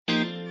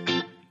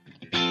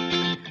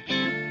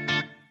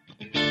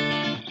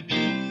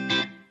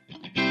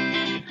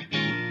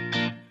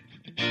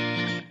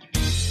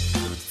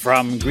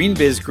From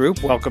GreenBiz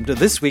Group, welcome to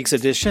this week's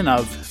edition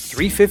of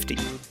 350.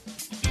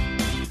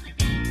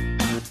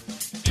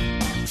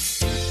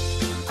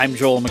 I'm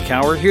Joel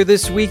McCower, here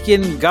this week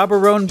in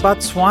Gaborone,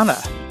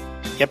 Botswana.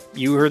 Yep,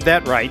 you heard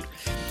that right.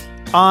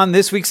 On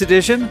this week's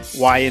edition,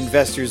 why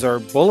investors are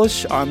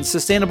bullish on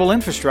sustainable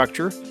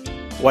infrastructure,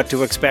 what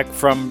to expect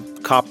from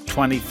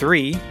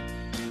COP23,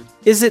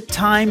 is it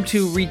time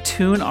to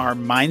retune our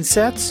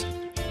mindsets,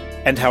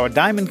 and how a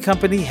diamond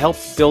company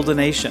helped build a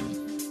nation.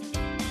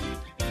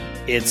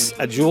 It's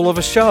a jewel of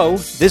a show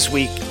this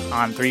week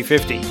on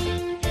 350.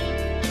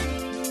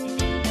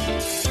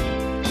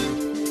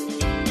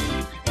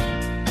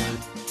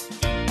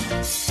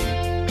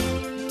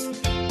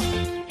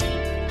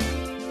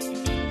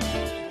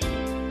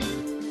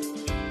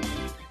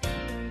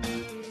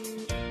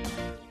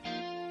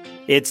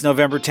 It's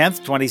November 10th,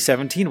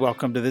 2017.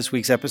 Welcome to this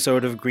week's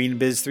episode of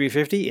GreenBiz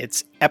 350.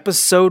 It's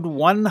episode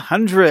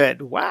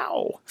 100.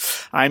 Wow.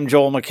 I'm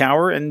Joel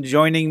McCower, and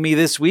joining me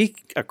this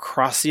week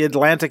across the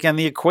Atlantic and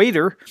the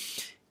equator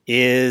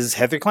is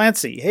Heather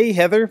Clancy. Hey,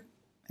 Heather.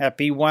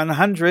 Happy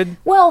 100.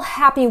 Well,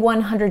 happy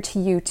 100 to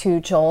you too,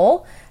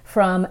 Joel,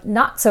 from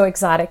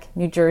not-so-exotic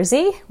New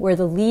Jersey, where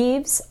the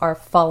leaves are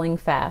falling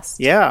fast.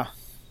 Yeah.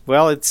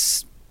 Well,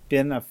 it's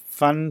been a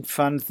fun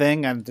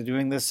thing. I'm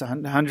doing this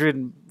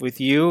 100 with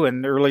you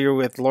and earlier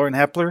with Lauren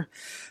Hepler.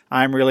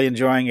 I'm really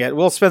enjoying it.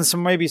 We'll spend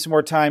maybe some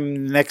more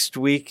time next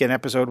week in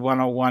episode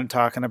 101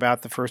 talking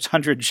about the first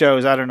 100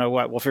 shows. I don't know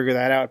what. We'll figure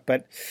that out.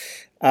 But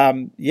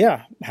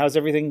yeah, how's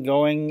everything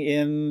going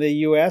in the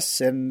U.S.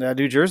 and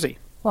New Jersey?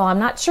 Well, I'm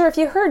not sure if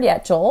you heard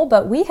yet, Joel,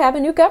 but we have a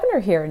new governor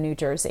here in New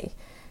Jersey.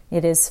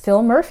 It is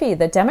Phil Murphy,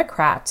 the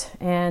Democrat.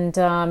 And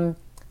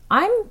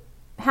I'm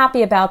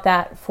happy about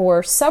that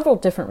for several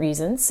different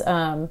reasons.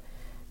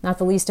 Not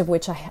the least of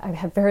which I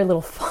have very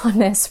little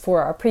fondness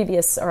for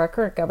our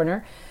current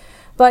governor.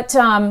 But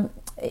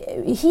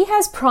he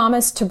has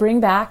promised to bring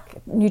back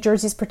New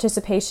Jersey's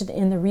participation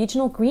in the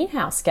Regional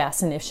Greenhouse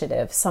Gas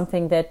Initiative,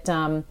 something that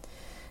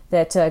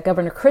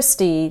Governor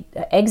Christie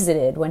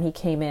exited when he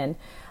came in.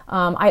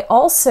 There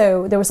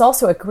was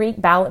also a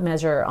great ballot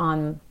measure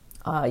on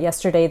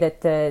yesterday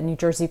that the New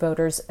Jersey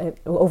voters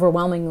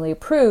overwhelmingly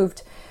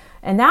approved,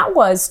 and that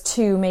was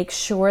to make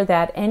sure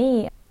that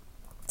any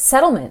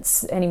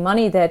settlements, any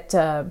money that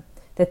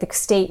the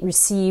state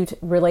received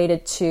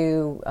related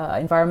to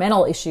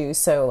environmental issues,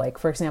 so like,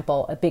 for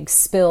example, a big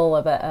spill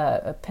of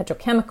a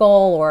petrochemical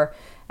or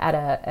at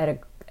a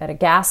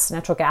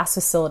natural gas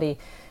facility,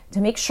 to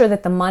make sure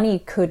that the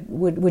money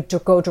would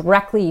go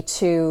directly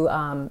to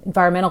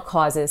environmental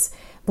causes.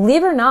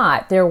 Believe it or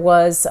not, there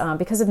was,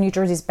 because of New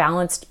Jersey's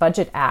Balanced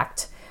Budget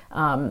Act,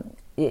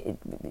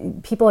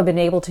 people have been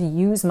able to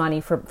use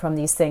money from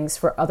these things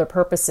for other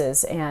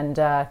purposes, and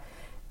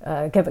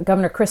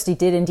Governor Christie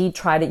did indeed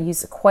try to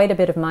use quite a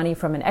bit of money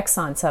from an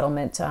Exxon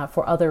settlement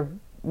for other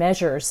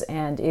measures,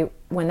 and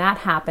when that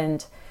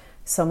happened,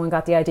 someone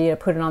got the idea to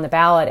put it on the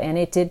ballot, and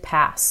it did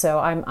pass. So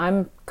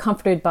I'm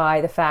comforted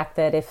by the fact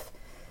that if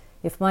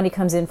money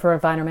comes in for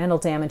environmental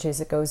damages,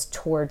 it goes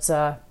towards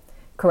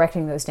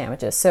correcting those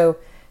damages. So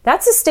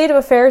that's the state of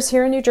affairs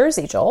here in New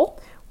Jersey, Joel.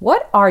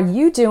 What are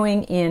you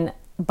doing in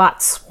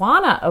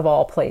Botswana, of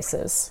all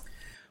places?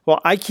 Well,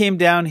 I came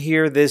down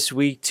here this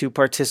week to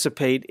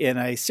participate in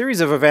a series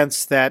of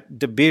events that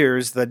De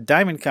Beers, the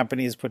diamond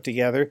company, has put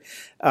together.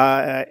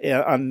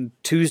 On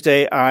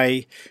Tuesday,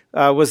 I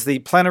was the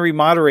plenary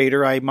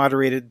moderator. I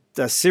moderated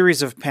a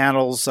series of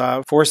panels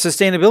for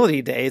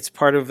Sustainability Day. It's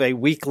part of a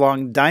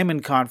week-long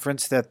diamond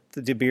conference that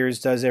the De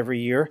Beers does every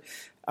year.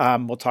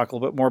 We'll talk a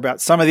little bit more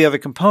about some of the other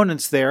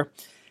components there.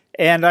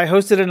 And I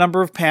hosted a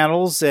number of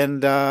panels,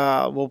 and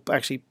we'll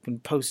actually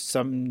post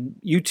some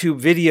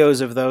YouTube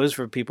videos of those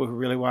for people who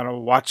really want to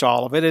watch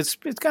all of it. It's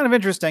kind of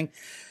interesting.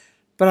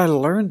 But I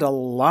learned a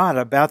lot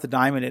about the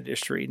diamond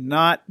industry,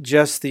 not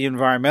just the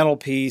environmental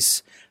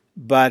piece,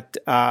 but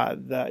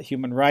the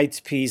human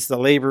rights piece, the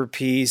labor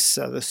piece,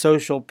 the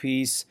social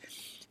piece,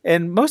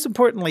 and most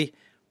importantly,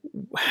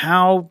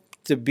 how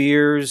De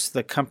Beers,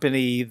 the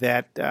company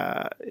that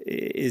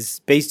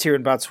is based here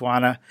in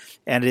Botswana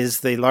and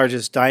is the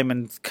largest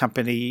diamond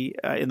company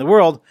in the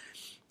world,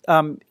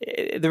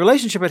 the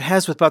relationship it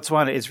has with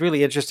Botswana is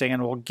really interesting,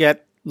 and we'll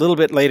get a little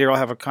bit later. I'll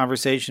have a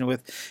conversation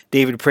with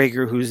David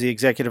Prager, who's the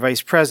Executive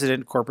Vice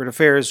President, Corporate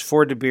Affairs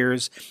for De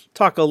Beers,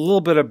 talk a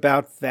little bit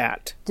about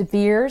that. De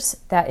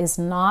Beers, that is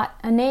not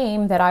a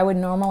name that I would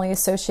normally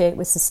associate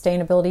with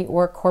sustainability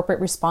or corporate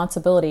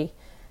responsibility.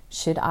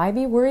 Should I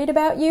be worried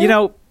about you? You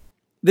know,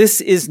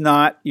 this is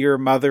not your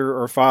mother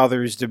or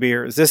father's De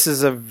Beers. This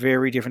is a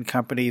very different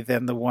company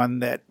than the one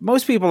that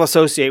most people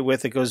associate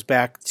with. It goes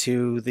back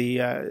to the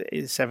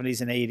 70s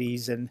and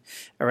 80s and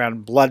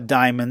around Blood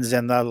Diamonds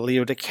and the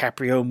Leo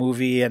DiCaprio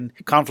movie and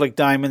Conflict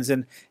Diamonds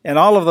and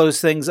all of those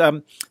things.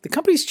 The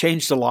company's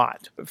changed a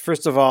lot.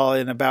 First of all,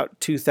 in about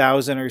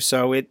 2000 or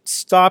so, it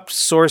stopped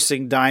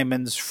sourcing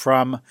diamonds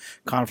from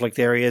conflict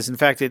areas. In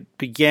fact, it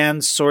began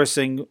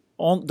sourcing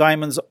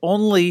diamonds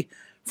only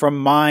from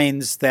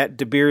mines that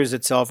De Beers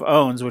itself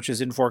owns, which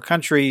is in 4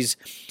 countries: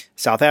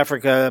 South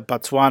Africa,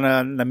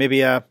 Botswana,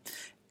 Namibia,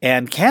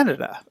 and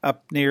Canada,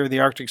 up near the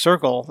Arctic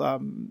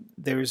Circle.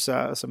 There's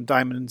some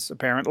diamonds,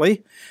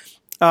 apparently.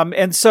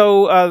 And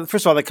so,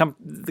 first of all,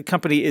 the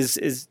company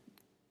is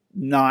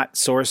not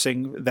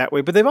sourcing that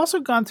way, but they've also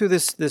gone through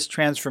this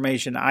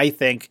transformation, I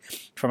think,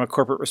 from a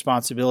corporate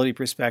responsibility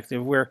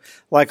perspective, where,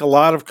 like a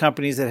lot of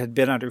companies that had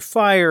been under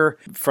fire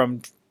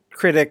from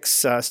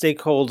critics,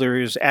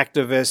 stakeholders,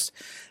 activists,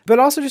 but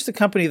also just a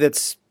company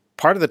that's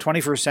part of the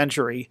 21st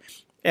century,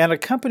 and a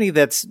company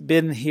that's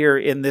been here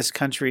in this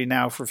country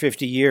now for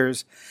 50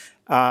 years.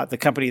 The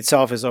company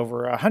itself is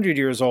over 100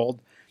 years old.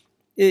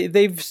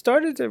 They've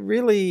started to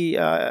really,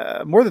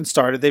 more than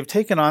started, they've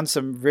taken on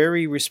some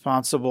very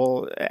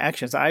responsible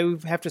actions. I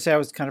have to say I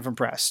was kind of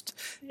impressed.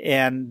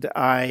 And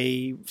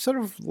I sort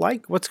of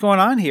like what's going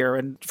on here.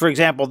 And for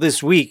example,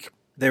 this week,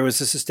 there was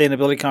a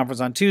sustainability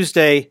conference on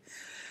Tuesday.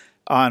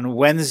 On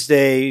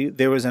Wednesday,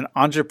 there was an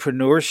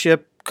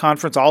entrepreneurship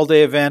conference,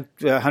 all-day event,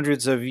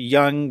 hundreds of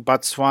young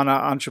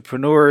Botswana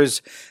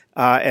entrepreneurs.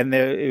 And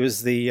it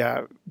was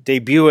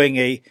debuting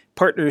a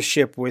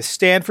partnership with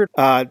Stanford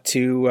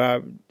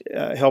to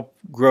help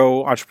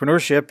grow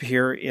entrepreneurship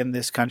here in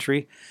this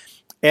country.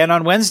 And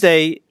on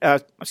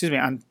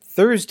on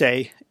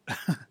Thursday,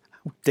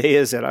 what day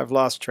is it? I've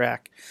lost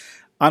track.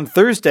 On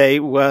Thursday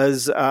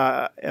was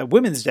a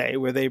Women's Day,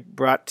 where they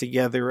brought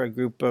together a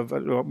group of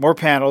more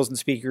panels and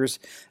speakers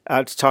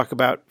to talk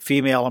about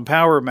female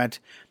empowerment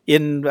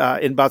in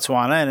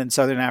Botswana and in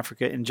Southern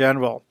Africa in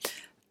general.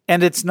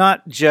 And it's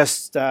not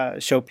just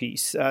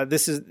showpiece.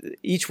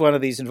 Each one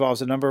of these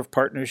involves a number of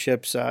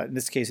partnerships. In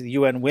this case, the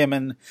UN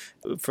Women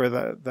for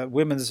the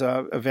women's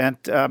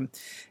event,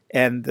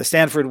 and the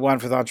Stanford one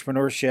for the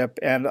entrepreneurship,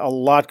 and a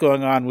lot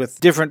going on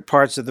with different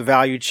parts of the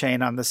value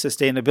chain on the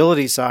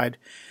sustainability side.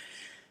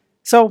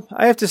 So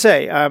I have to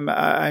say, I'm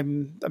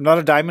not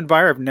a diamond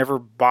buyer. I've never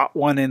bought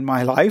one in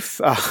my life,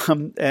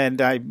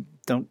 and I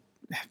don't.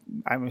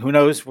 Who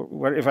knows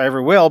if I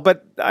ever will,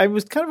 but I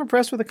was kind of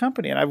impressed with the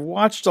company. And I've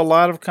watched a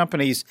lot of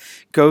companies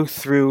go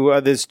through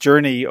this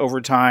journey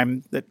over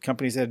time, that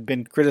companies that had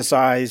been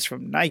criticized,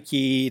 from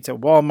Nike to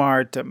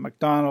Walmart to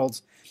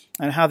McDonald's,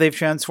 and how they've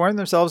transformed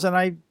themselves. And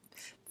I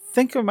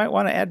think I might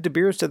want to add De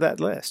Beers to that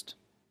list.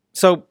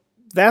 So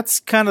that's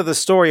kind of the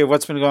story of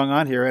what's been going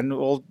on here. And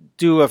we'll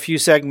do a few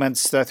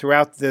segments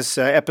throughout this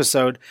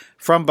episode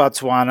from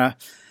Botswana.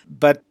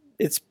 But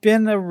it's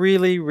been a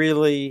really,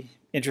 really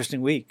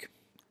interesting week.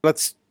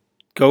 Let's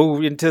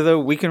go into the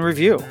week in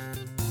review.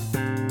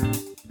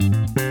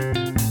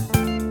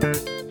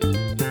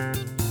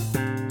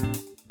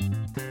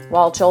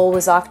 While Joel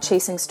was off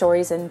chasing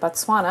stories in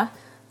Botswana,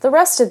 the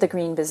rest of the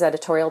Green Biz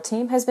editorial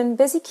team has been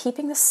busy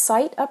keeping the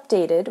site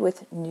updated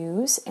with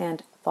news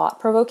and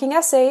thought-provoking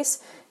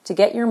essays to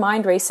get your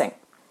mind racing.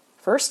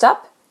 First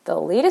up, the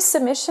latest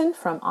submission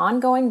from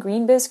ongoing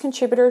Green Biz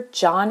contributor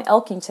John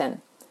Elkington,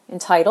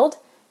 entitled,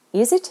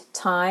 "Is it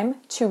time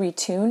to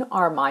retune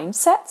our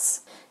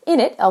mindsets?" In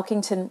it,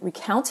 Elkington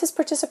recounts his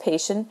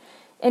participation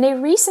in a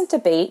recent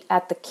debate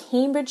at the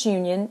Cambridge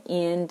Union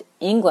in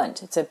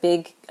England. It's a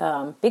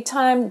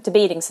big-time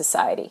debating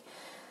society.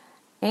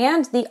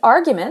 And the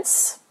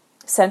arguments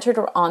centered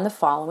on the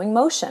following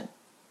motion: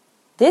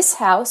 this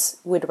house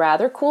would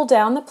rather cool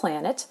down the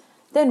planet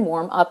than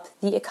warm up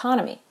the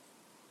economy.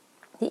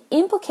 The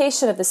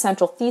implication of the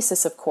central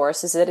thesis, of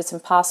course, is that it's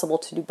impossible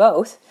to do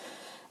both,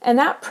 and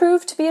that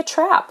proved to be a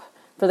trap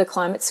for the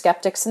climate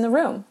skeptics in the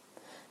room.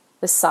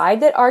 The side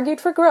that argued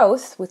for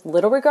growth, with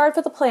little regard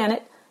for the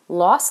planet,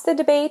 lost the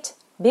debate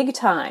big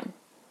time.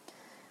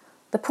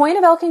 The point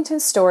of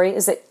Elkington's story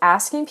is that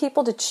asking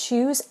people to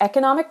choose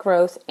economic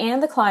growth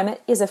and the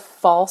climate is a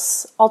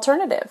false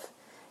alternative.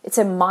 It's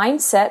a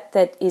mindset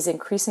that is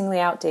increasingly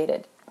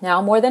outdated. Now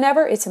more than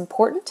ever, it's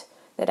important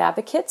that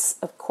advocates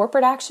of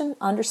corporate action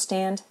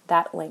understand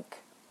that link.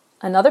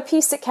 Another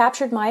piece that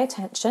captured my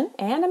attention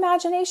and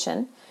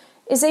imagination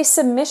is a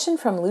submission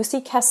from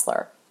Lucy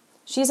Kessler.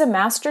 She's a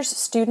master's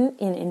student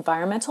in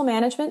environmental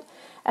management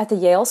at the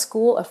Yale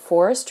School of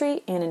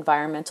Forestry and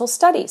Environmental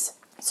Studies.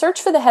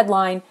 Search for the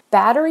headline,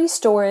 "Battery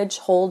Storage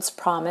Holds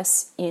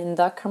Promise in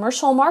the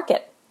Commercial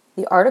Market."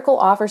 The article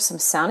offers some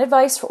sound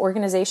advice for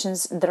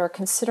organizations that are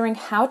considering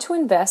how to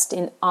invest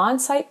in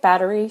on-site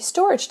battery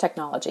storage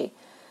technology.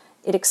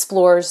 It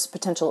explores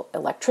potential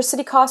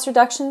electricity cost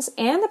reductions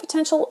and the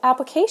potential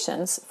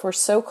applications for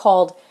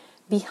so-called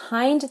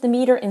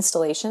behind-the-meter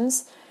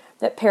installations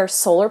that pair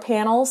solar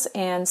panels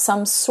and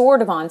some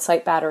sort of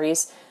on-site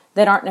batteries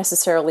that aren't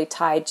necessarily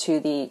tied to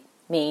the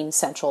main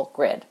central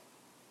grid.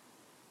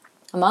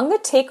 Among the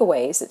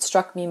takeaways that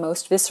struck me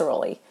most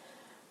viscerally,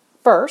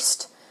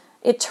 first,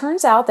 it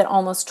turns out that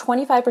almost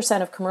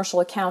 25% of commercial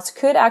accounts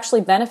could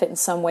actually benefit in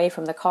some way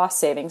from the cost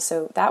savings,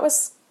 so that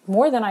was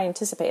more than I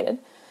anticipated.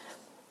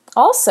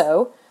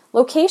 Also,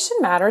 location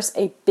matters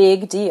a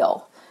big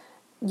deal.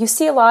 You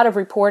see a lot of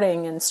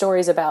reporting and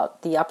stories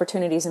about the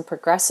opportunities in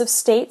progressive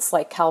states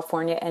like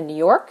California and New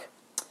York,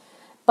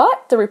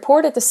 But the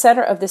report at the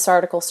center of this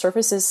article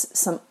surfaces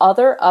some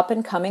other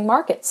up-and-coming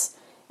markets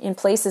in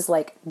places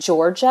like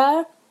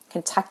Georgia,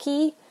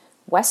 Kentucky,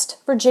 West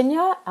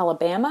Virginia,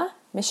 Alabama,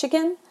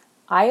 Michigan,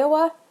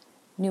 Iowa,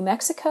 New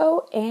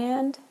Mexico,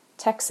 and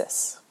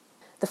Texas.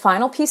 The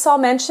final piece I'll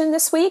mention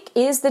this week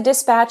is the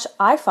dispatch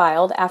I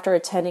filed after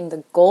attending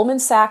the Goldman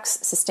Sachs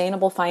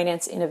Sustainable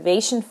Finance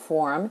Innovation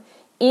Forum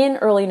in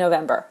early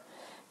November.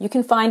 You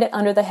can find it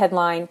under the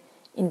headline,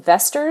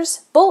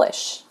 Investors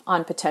Bullish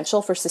on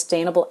Potential for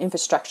Sustainable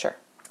Infrastructure.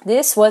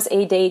 This was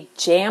a day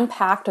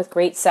jam-packed with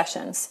great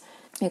sessions,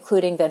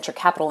 including venture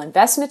capital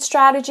investment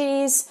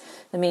strategies,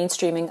 the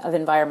mainstreaming of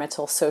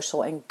environmental,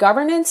 social, and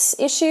governance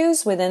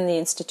issues within the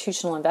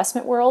institutional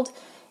investment world,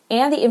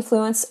 and the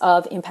influence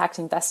of impact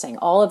investing.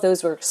 All of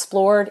those were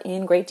explored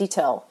in great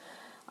detail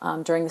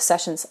during the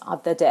sessions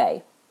of the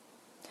day.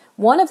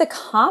 One of the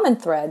common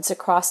threads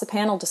across the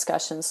panel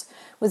discussions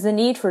was the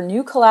need for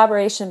new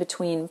collaboration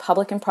between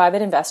public and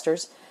private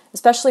investors,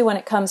 especially when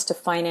it comes to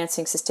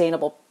financing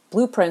sustainable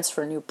blueprints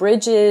for new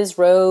bridges,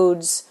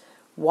 roads,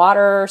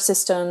 water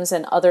systems,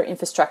 and other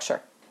infrastructure.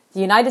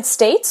 The United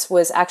States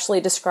was actually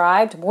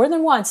described more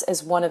than once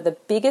as one of the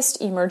biggest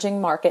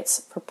emerging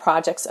markets for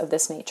projects of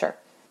this nature.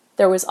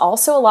 There was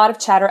also a lot of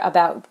chatter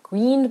about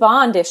green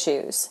bond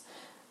issues,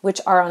 which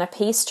are on a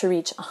pace to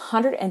reach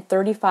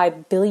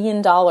 $135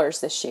 billion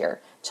this year.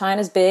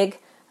 China's big.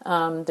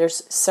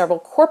 There's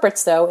several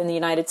corporates, though, in the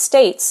United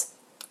States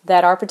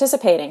that are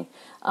participating.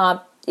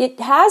 It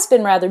has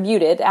been rather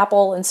muted.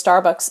 Apple and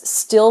Starbucks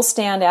still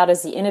stand out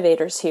as the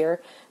innovators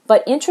here,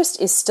 but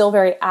interest is still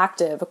very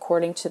active,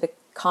 according to the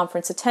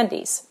conference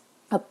attendees.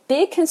 A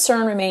big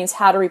concern remains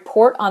how to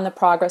report on the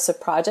progress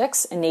of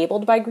projects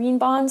enabled by green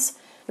bonds.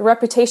 The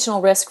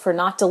reputational risk for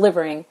not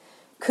delivering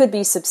could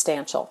be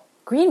substantial.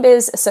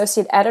 GreenBiz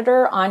Associate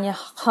Editor Anya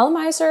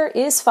Hallmeiser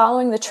is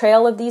following the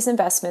trail of these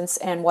investments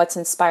and what's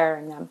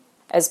inspiring them.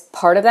 As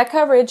part of that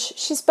coverage,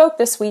 she spoke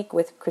this week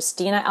with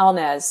Christina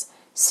Alnez,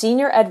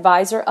 Senior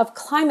Advisor of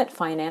Climate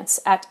Finance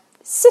at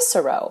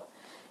Cicero,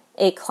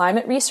 a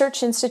climate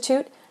research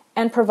institute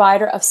and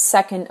provider of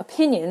second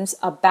opinions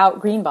about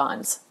green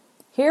bonds.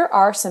 Here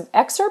are some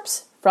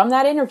excerpts from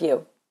that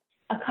interview.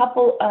 A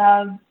couple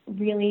of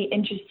really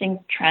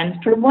interesting trends.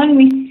 For one,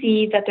 we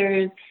see that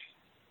there's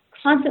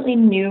constantly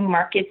new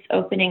markets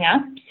opening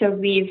up. So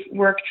we've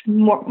worked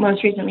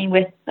most recently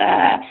with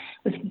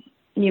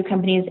new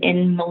companies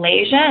in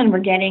Malaysia, and we're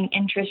getting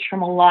interest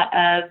from a lot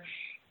of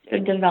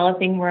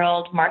developing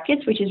world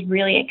markets, which is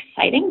really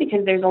exciting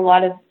because there's a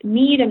lot of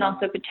need and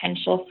also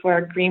potential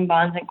for green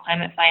bonds and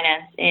climate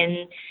finance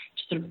in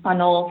sort of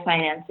funnel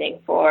financing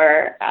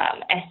for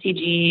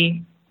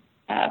SDG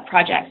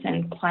projects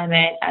and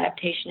climate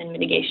adaptation and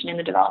mitigation in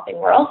the developing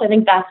world. So I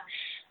think that's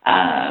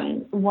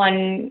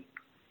one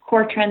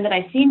core trend that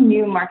I see,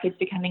 new markets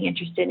becoming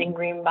interested in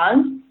green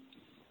bonds.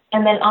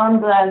 And then on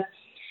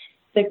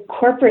the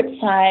corporate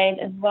side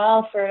as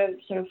well, for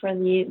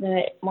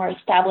the more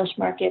established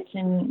markets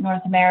in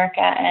North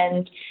America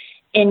and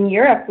in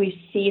Europe,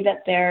 we see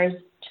that there's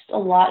just a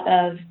lot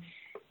of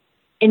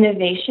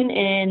innovation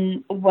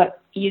in what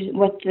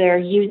they're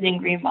using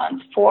green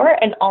bonds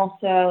for, and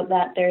also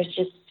that there's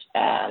just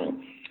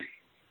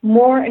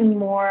more and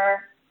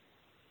more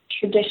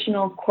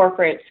traditional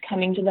corporates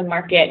coming to the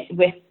market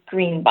with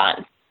green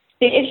bonds.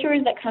 The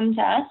issuers that come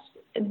to us,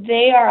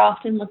 they are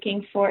often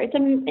looking for, it's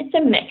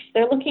a mix.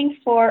 They're looking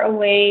for a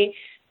way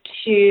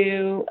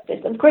to,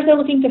 of course, they're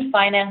looking to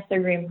finance their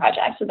green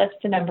projects, so that's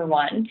the number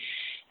one.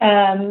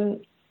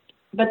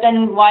 But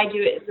then why do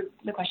it?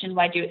 The question is,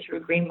 why do it through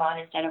a green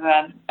bond instead of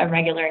a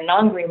regular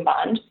non-green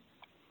bond?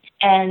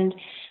 And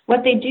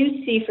what they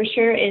do see for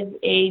sure is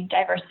a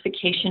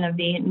diversification of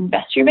the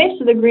investor base.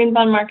 So the green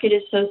bond market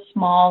is so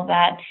small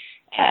that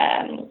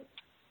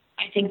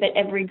I think that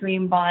every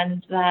green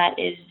bond that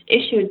is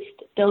issued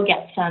still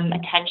gets some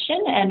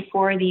attention. And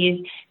for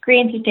these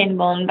green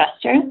sustainable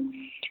investors,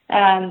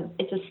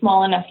 it's a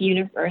small enough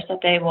universe that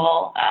they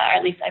will, or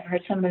at least I've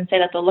heard someone say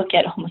that they'll look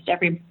at almost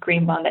every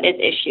green bond that is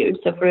issued.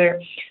 So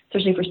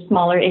especially for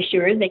smaller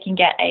issuers, they can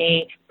get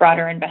a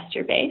broader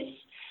investor base.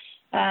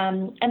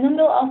 And then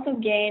they'll also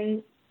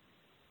gain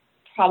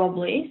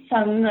probably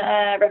some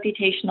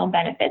reputational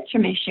benefits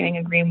from issuing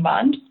a green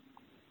bond.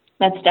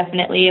 That's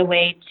definitely a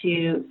way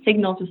to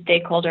signal to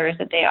stakeholders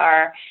that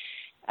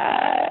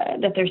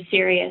they're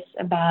serious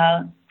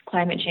about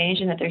climate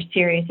change and that they're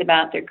serious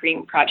about their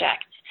green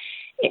projects.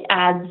 It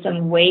adds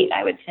some weight,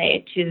 I would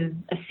say, to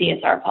a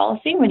CSR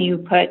policy when you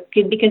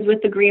because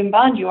with the green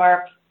bond, you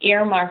are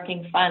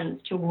earmarking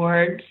funds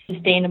towards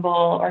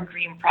sustainable or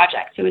green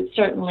projects. So it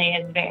certainly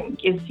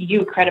gives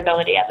you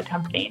credibility as a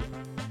company.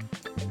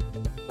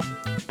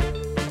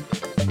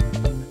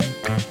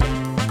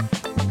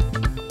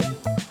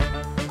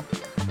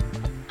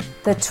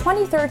 The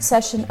 23rd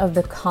session of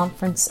the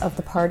Conference of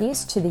the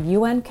Parties to the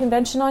UN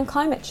Convention on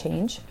Climate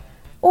Change,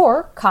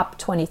 or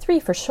COP23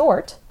 for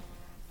short,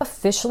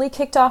 officially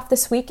kicked off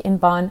this week in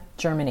Bonn,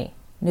 Germany.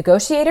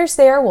 Negotiators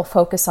there will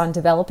focus on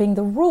developing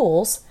the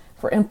rules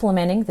for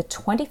implementing the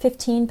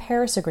 2015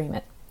 Paris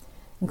Agreement.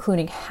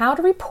 including how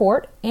to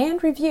report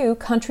and review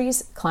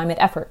countries' climate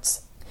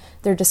efforts.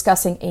 They're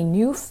discussing a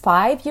new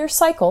 5-year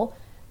cycle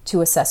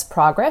to assess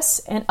progress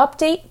and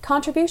update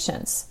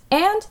contributions.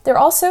 And they're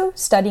also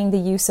studying the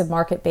use of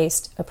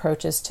market-based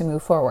approaches to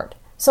move forward.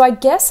 So I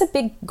guess a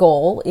big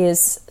goal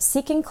is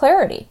seeking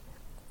clarity,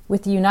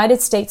 with the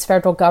United States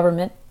federal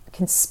government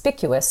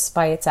conspicuous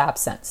by its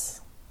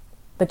absence.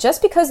 But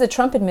just because the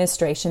Trump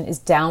administration is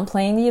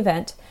downplaying the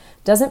event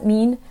doesn't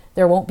mean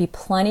there won't be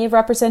plenty of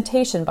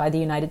representation by the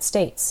United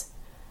States.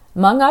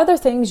 Among other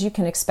things, you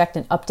can expect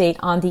an update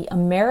on the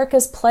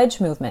America's Pledge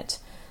movement,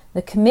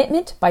 the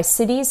commitment by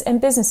cities and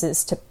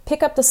businesses to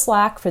pick up the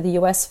slack for the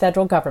U.S.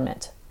 federal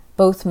government.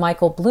 Both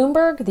Michael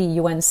Bloomberg, the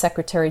UN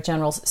Secretary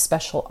General's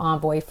Special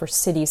Envoy for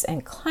Cities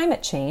and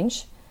Climate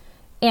Change,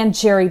 and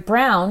Jerry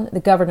Brown, the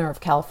Governor of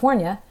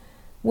California,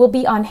 will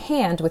be on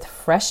hand with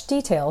fresh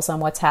details on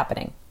what's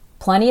happening.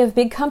 Plenty of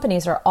big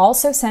companies are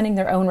also sending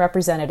their own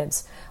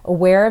representatives,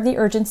 aware of the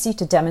urgency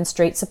to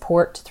demonstrate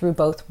support through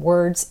both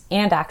words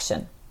and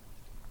action.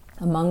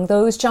 Among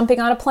those jumping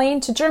on a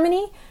plane to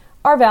Germany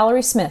are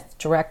Valerie Smith,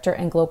 Director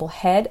and Global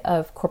Head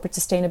of Corporate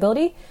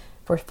Sustainability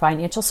for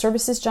financial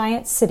services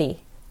giant Citi.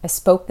 I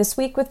spoke this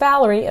week with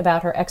Valerie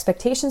about her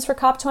expectations for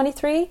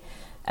COP23,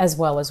 as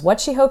well as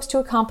what she hopes to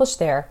accomplish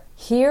there.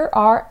 Here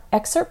are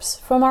excerpts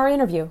from our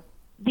interview.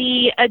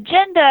 The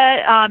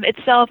agenda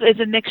itself is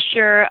a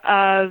mixture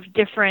of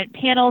different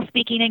panel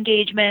speaking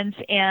engagements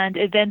and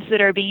events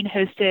that are being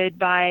hosted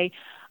by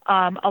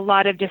a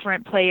lot of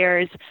different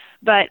players.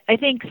 But I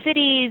think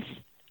Citi's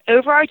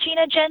overarching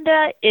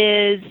agenda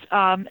is,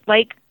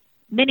 like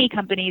many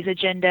companies'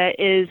 agenda,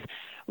 is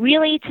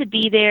really to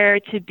be there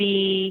to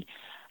be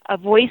a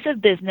voice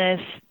of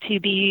business, to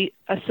be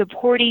a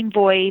supporting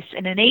voice,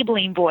 an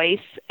enabling voice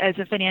as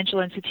a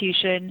financial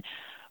institution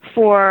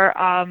for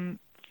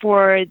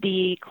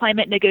the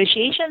climate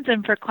negotiations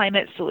and for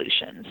climate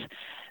solutions.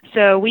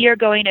 So we are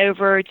going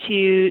over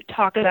to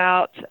talk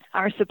about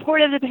our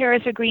support of the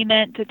Paris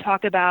Agreement, to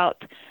talk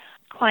about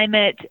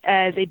climate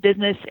as a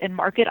business and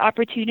market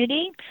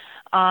opportunity,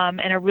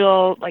 and a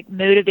real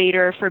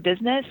motivator for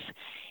business.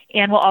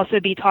 And we'll also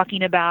be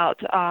talking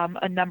about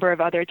a number of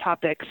other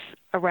topics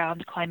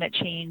around climate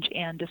change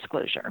and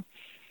disclosure.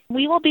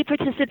 We will be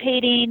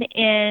participating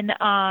in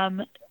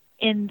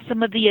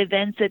some of the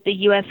events at the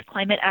U.S.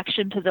 Climate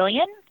Action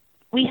Pavilion.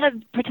 We have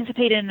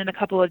participated in a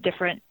couple of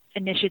different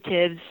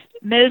initiatives.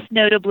 Most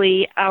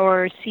notably,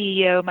 our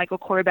CEO, Michael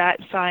Corbat,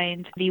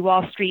 signed the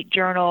Wall Street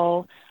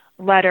Journal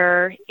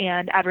letter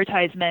and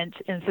advertisement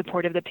in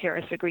support of the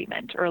Paris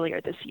Agreement earlier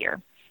this year.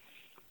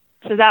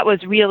 So that was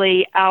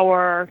really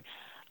our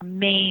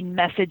main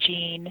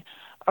messaging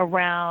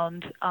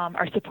around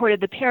our support of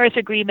the Paris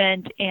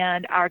Agreement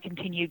and our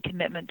continued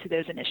commitment to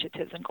those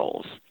initiatives and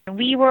goals.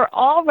 We were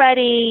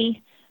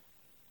already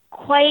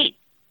quite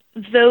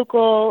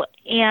vocal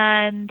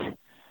and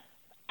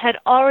had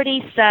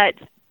already set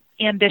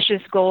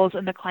ambitious goals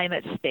in the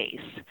climate space.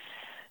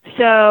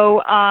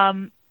 So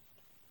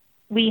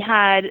we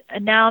had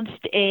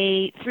announced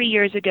 3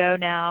 years ago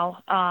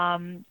now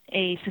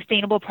a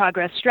sustainable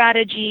progress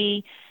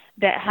strategy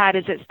that had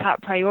as its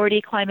top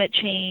priority climate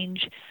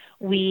change.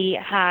 We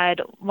had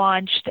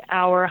launched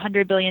our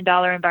 $100 billion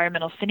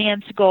environmental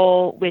finance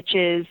goal, which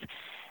is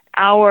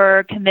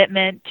our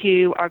commitment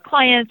to our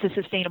clients, to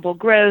sustainable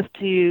growth,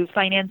 to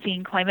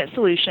financing climate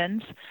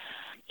solutions.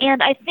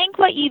 And I think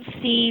what you've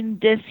seen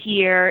this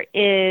year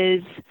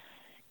is,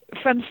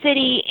 from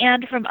Citi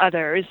and from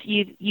others,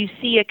 you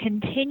see a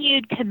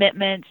continued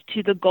commitment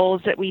to the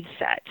goals that we've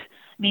set.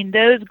 I mean,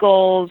 those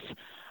goals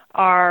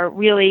are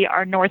really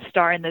our North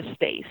Star in this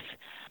space.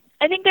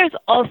 I think there's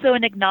also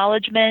an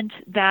acknowledgement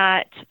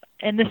that,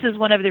 and this is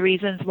one of the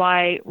reasons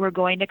why we're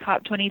going to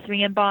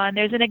COP23 in Bonn,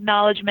 there's an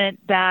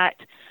acknowledgement that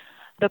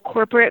the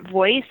corporate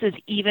voice is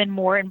even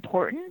more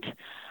important.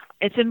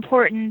 It's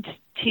important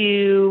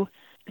to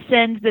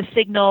send the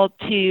signal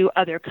to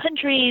other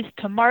countries,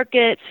 to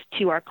markets,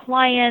 to our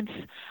clients,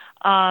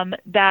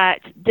 that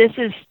this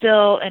is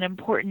still an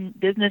important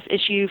business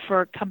issue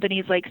for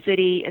companies like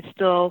Citi. It's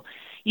still,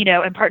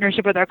 in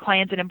partnership with our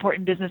clients, an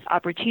important business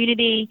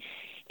opportunity.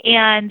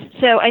 And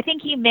so I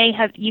think you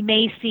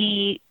may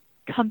see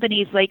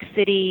companies like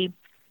Citi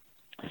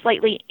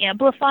slightly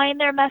amplifying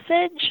their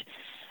message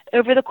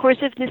over the course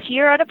of this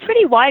year on a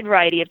pretty wide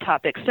variety of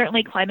topics,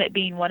 certainly climate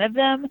being one of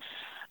them.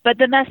 But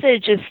the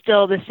message is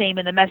still the same,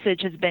 and the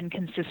message has been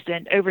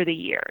consistent over the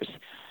years,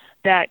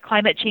 that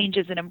climate change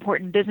is an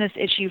important business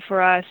issue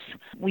for us.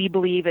 We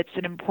believe it's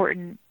an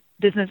important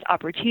business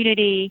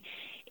opportunity,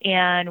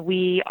 and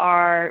we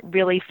are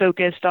really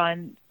focused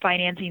on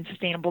financing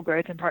sustainable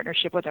growth in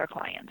partnership with our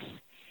clients.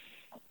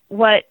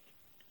 What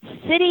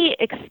Citi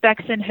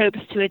expects and hopes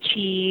to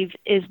achieve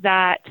is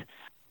that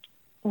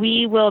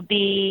we will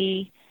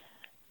be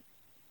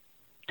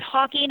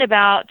talking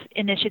about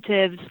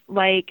initiatives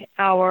like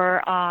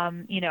our, I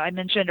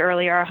mentioned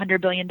earlier, our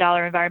 $100 billion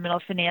environmental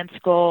finance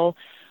goal.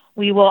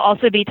 We will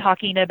also be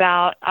talking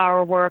about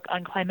our work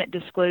on climate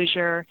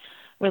disclosure,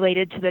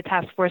 related to the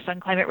Task Force on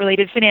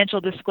Climate-Related Financial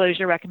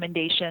Disclosure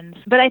recommendations.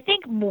 But I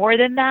think more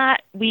than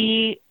that,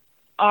 we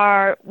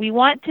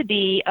want to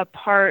be a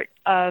part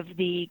of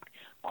the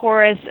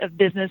chorus of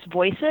business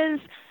voices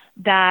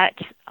that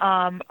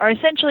are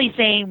essentially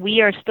saying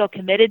we are still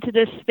committed to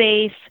this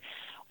space,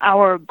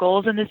 our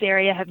goals in this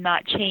area have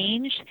not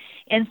changed,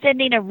 and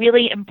sending a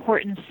really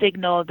important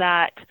signal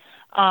that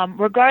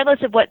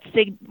regardless of what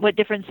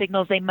different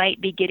signals they might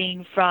be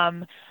getting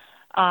from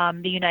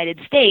the United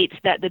States,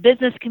 that the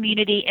business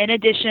community, in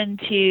addition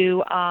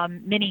to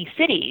many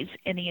cities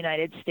in the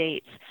United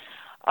States,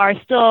 are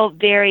still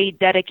very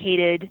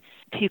dedicated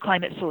to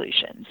climate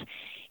solutions.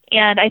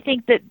 And I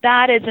think that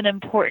that is an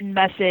important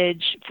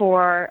message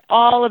for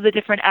all of the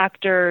different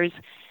actors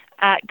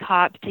at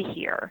COP to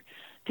hear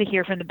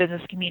from the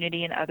business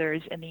community and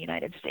others in the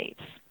United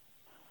States.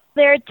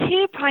 There are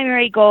two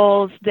primary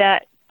goals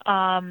that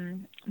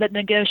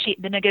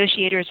the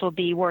negotiators will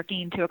be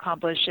working to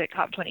accomplish at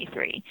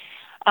COP23.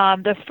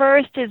 The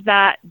first is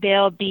that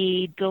they'll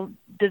be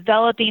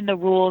developing the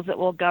rules that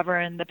will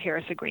govern the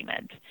Paris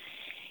Agreement.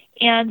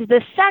 And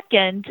the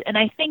second, and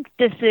I think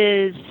this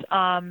is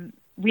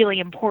really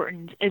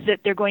important, is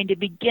that they're going to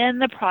begin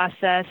the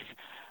process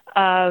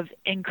of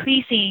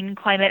increasing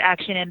climate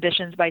action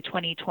ambitions by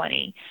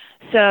 2020.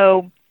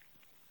 So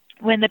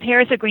when the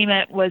Paris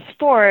Agreement was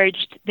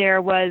forged,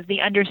 there was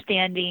the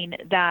understanding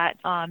that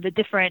the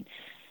different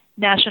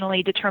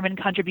nationally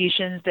determined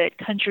contributions that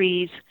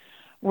countries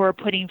were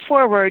putting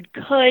forward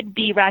could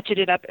be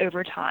ratcheted up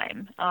over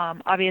time.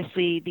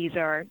 Obviously, these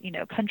are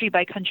country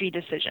by country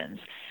decisions.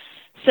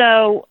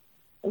 So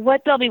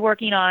what they'll be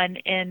working on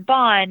in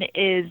Bonn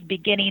is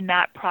beginning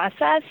that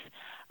process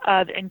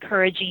of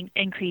encouraging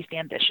increased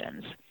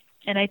ambitions.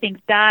 And I think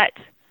that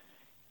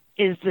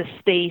is the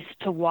space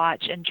to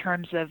watch in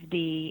terms of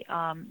the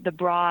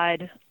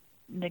broad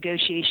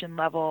negotiation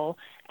level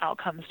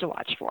outcomes to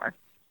watch for.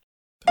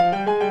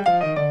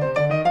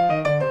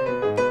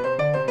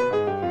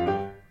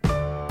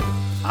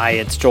 Hi,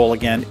 it's Joel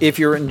again. If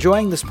you're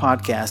enjoying this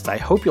podcast, I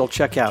hope you'll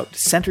check out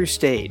Center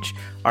Stage,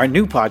 our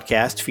new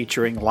podcast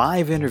featuring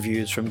live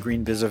interviews from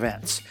GreenBiz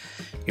events.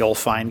 You'll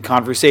find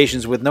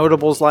conversations with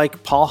notables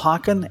like Paul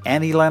Hawken,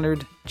 Annie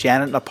Leonard,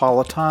 Janet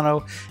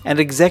Napolitano, and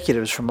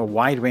executives from a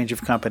wide range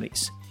of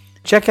companies.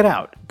 Check it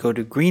out. Go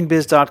to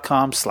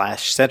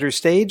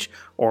greenbiz.com/centerstage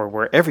or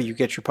wherever you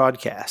get your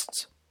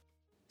podcasts.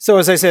 So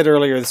as I said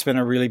earlier, it's been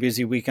a really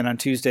busy weekend. On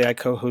Tuesday, I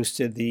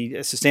co-hosted the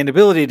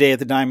Sustainability Day at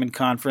the Diamond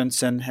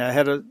Conference and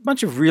had a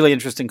bunch of really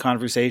interesting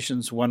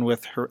conversations, one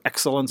with Her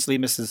Excellency,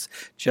 Mrs.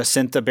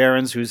 Jacinta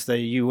Behrens, who's the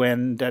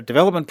UN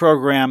Development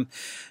Program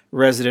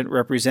resident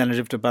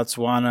representative to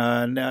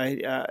Botswana. And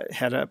I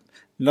had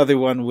another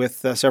one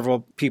with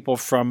several people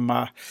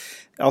from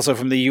also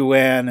from the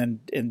UN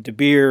and De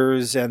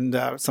Beers and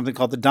something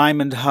called the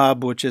Diamond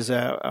Hub, which is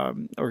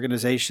an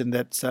organization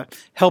that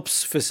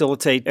helps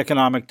facilitate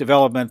economic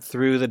development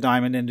through the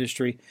diamond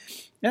industry.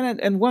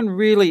 And one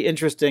really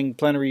interesting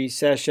plenary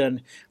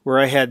session where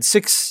I had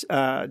 6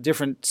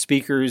 different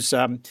speakers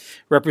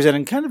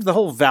representing kind of the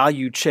whole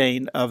value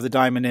chain of the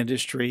diamond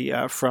industry,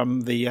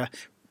 from the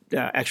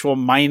actual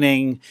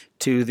mining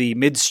to the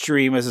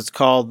midstream, as it's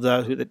called,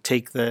 who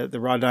take the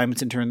raw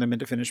diamonds and turn them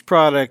into finished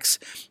products,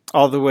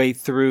 all the way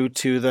through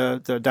to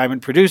the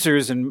Diamond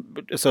Producers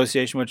and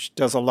Association, which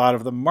does a lot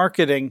of the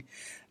marketing.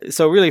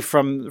 So really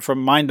from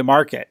mine to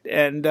market.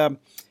 And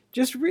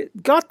just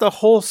got the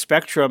whole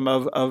spectrum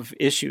of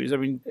issues. I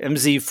mean,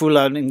 MZ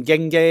Fula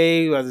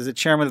Ngenge is the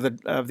chairman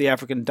of the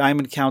African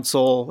Diamond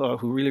Council,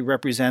 who really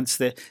represents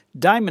the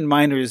diamond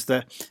miners,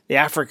 the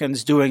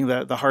Africans doing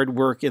the hard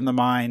work in the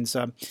mines.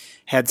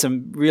 Had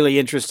some really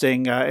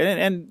interesting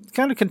and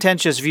kind of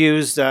contentious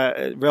views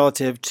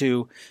relative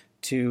to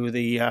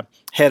the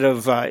head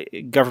of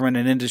government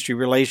and industry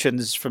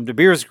relations from De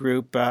Beers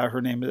Group.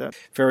 Her name is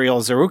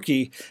Fariel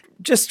Zarouki.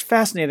 Just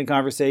fascinating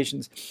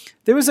conversations.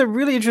 There was a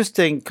really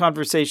interesting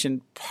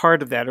conversation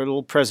part of that, a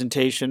little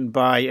presentation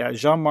by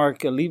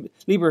Jean-Marc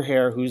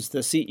Lieberherr, who's the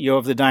CEO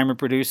of the Diamond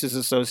Producers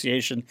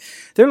Association.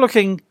 They're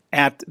looking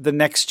at the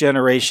next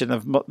generation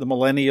of the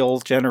millennial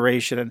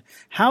generation and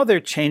how they're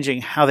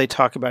changing how they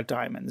talk about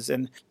diamonds.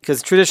 And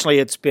because traditionally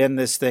it's been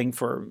this thing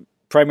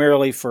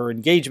primarily for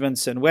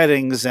engagements and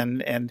weddings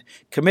and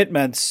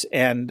commitments,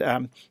 and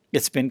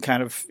it's been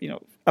kind of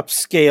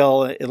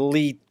upscale,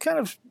 elite, kind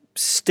of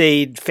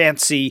staid,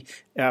 fancy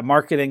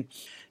marketing.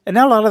 And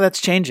now a lot of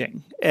that's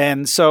changing.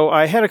 And so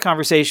I had a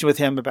conversation with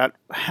him about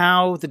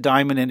how the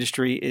diamond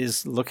industry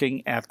is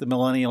looking at the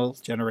millennial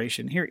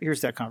generation.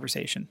 Here's that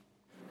conversation.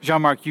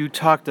 Jean-Marc, you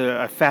talked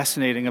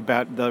fascinating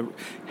about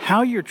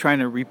how you're trying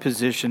to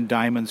reposition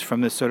diamonds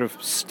from this sort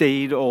of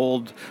staid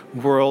old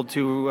world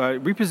to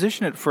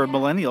reposition it for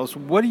millennials.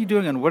 What are you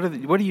doing, and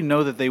what do you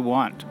know that they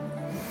want?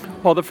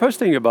 Well, the first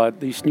thing about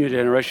this new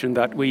generation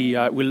that we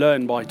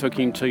learn by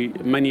talking to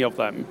many of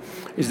them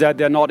is that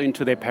they're not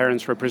into their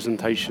parents'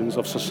 representations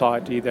of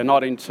society. They're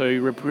not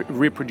into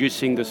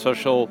reproducing the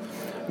social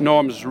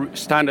norms,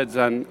 standards,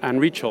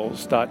 and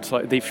rituals that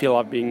they feel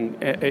are being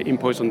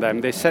imposed on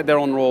them. They set their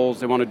own rules,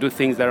 they want to do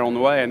things their own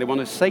way, and they want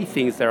to say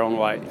things their own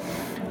way.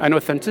 And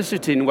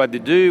authenticity in what they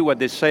do, what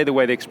they say, the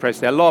way they express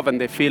their love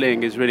and their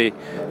feeling is really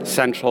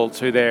central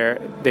to their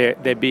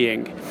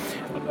being.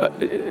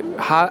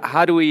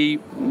 How do we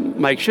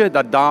make sure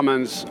that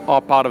diamonds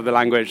are part of the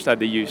language that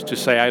they use to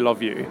say I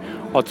love you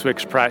or to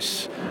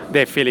express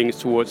their feelings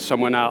towards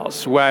someone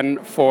else, when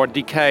for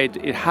decades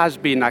it has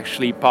been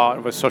actually part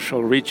of a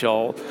social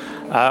ritual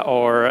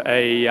or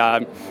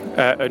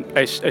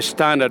a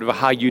standard of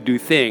how you do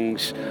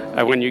things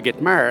when you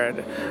get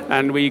married.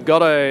 And we got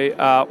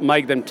to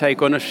make them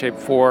take ownership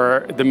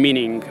for the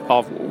meaning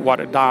of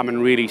what a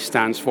diamond really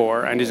stands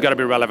for, and it's got to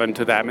be relevant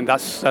to them, and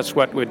that's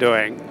what we're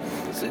doing.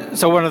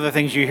 So one of the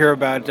things you hear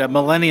about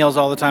millennials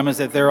all the time is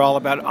that they're all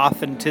about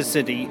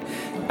authenticity.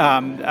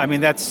 I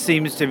mean, that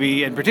seems to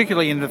be, and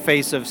particularly in the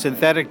face of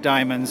synthetic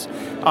diamonds,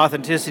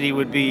 authenticity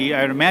would be,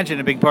 I would imagine,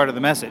 a big part of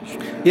the message.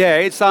 Yeah,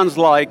 it sounds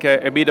like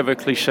a bit of a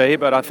cliche,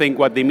 but I think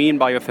what they mean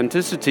by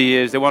authenticity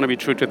is they want to be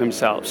true to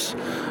themselves.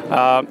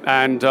 The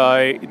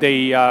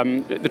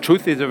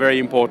truth is a very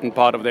important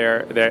part of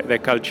their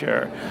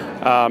culture.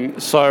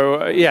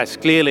 So yes,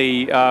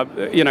 clearly,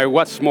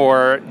 what's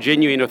more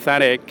genuine,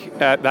 authentic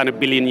than a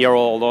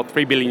billion-year-old or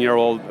 3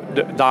 billion-year-old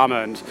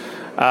diamond?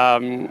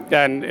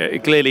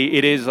 And clearly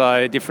it is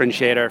a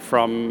differentiator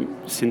from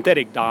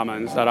synthetic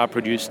diamonds that are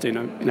produced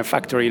in a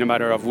factory in a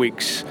matter of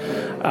weeks,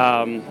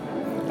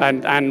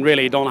 and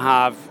really don't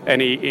have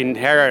any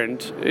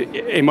inherent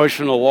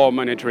emotional or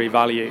monetary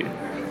value.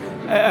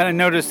 And I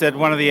noticed that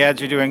one of the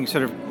ads you're doing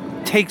sort of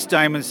takes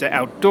diamonds to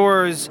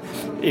outdoors,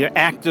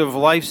 active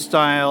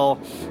lifestyle.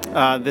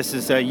 This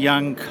is a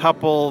young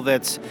couple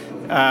that's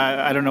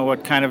I don't know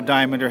what kind of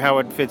diamond or how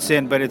it fits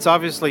in, but it's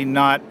obviously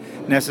not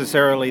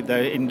necessarily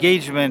the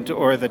engagement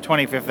or the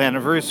 25th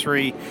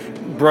anniversary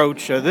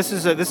brooch. This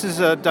is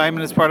a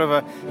diamond as part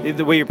of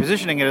the way you're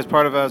positioning it as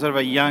part of a sort of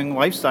a young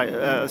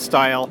lifestyle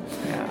style.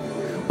 Yeah.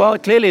 Well,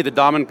 clearly the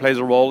diamond plays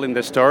a role in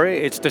the story.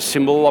 It's the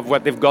symbol of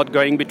what they've got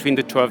going between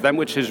the two of them,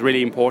 which is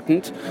really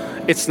important.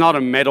 It's not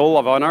a medal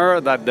of honor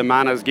that the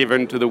man has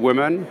given to the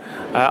woman.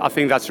 I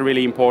think that's a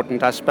really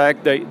important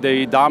aspect.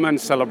 The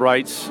diamond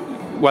celebrates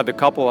what the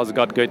couple has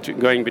got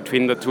going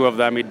between the two of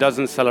them. It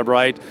doesn't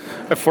celebrate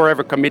a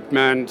forever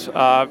commitment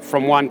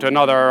from one to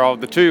another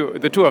of the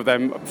two of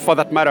them. For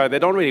that matter, they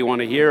don't really want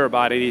to hear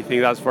about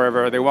anything that's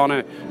forever. They want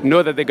to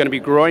know that they're going to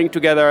be growing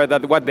together,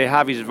 that what they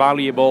have is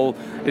valuable,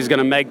 is going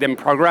to make them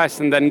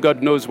progress, and then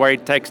God knows where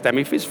it takes them.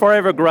 If it's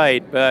forever,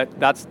 great, but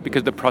that's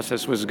because the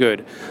process was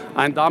good.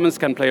 And diamonds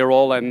can play a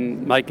role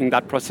in making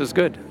that process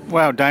good.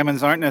 Wow,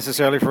 diamonds aren't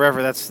necessarily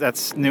forever.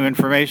 That's new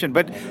information.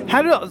 But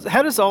how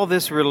does all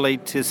this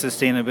relate to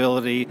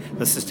sustainability,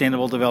 the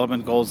Sustainable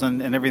Development Goals,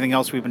 and everything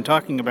else we've been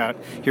talking about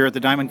here at the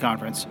Diamond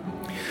Conference?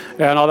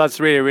 Yeah, no, that's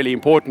really, really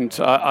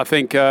important. I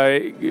think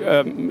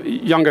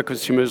younger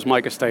consumers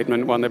make a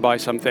statement when they buy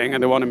something,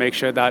 and they want to make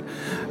sure that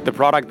the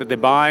product that they're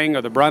buying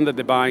or the brand that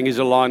they're buying is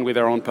aligned with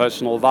their own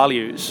personal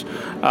values.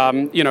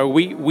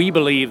 We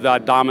believe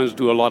that diamonds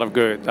do a lot of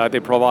good. They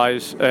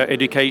provide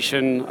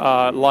education,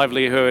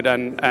 livelihood,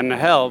 and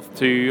health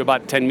to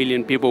about 10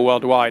 million people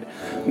worldwide.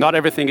 Not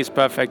everything is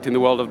perfect in the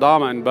world of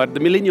diamond, but the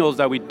millennials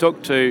that we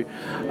talk to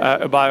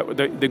about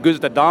the goods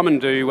that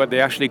diamond do, what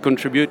they actually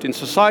contribute in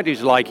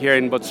societies like here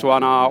in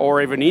Botswana or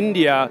even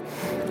India,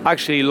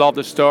 actually love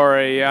the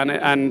story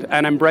and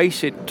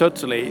embrace it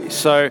totally.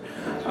 So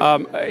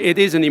it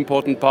is an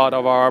important part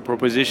of our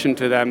proposition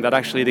to them that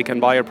actually they can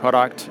buy a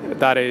product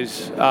that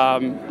is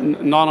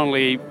not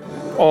only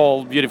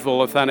all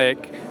beautiful,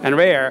 authentic, and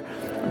rare,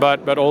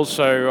 but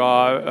also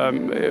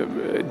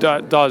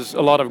does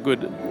a lot of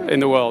good in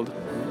the world.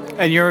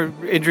 And you're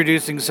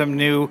introducing some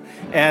new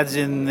ads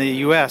in the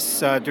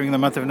U.S. During the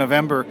month of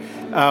November.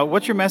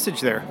 What's your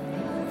message there?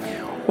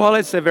 Well,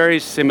 it's a very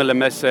similar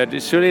message.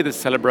 It's really the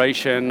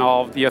celebration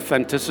of the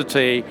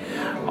authenticity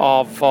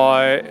of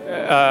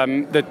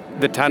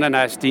the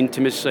tenderness, the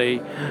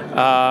intimacy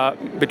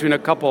between a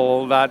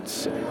couple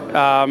that's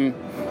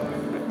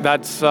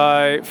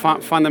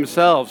find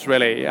themselves,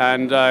 really.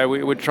 And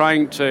we're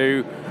trying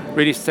to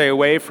really stay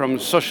away from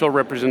social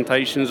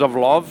representations of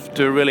love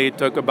to really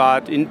talk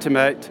about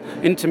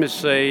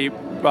intimacy,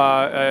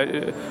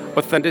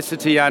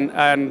 authenticity and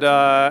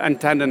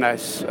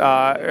tenderness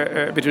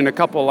between a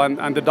couple,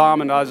 and the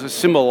diamond as a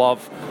symbol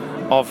of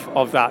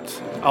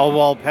that. All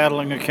while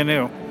paddling a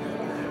canoe.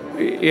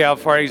 Yeah,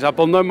 for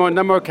example, no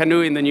more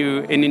canoe in the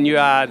new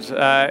ads,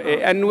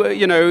 and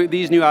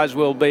these new ads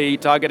will be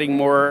targeting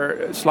more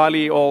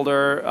slightly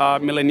older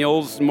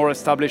millennials, more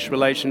established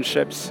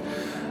relationships.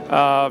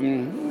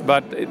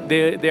 But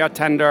they are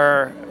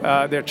tender,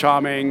 they're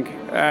charming,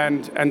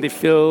 and they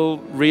feel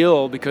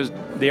real because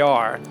they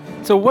are.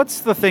 So what's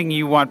the thing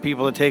you want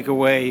people to take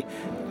away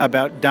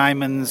about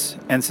diamonds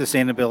and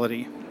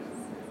sustainability?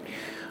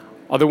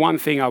 Well, the one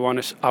thing I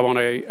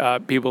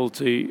want people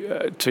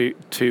to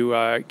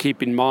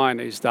keep in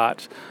mind is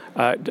that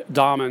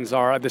diamonds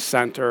are at the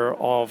center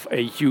of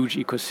a huge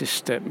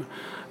ecosystem.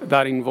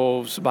 that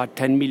involves about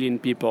 10 million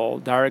people,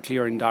 directly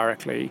or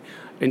indirectly,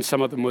 in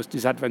some of the most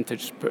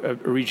disadvantaged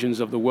regions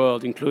of the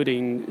world,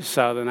 including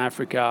Southern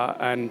Africa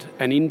and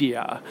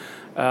India.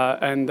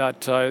 And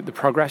that the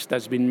progress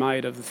that's been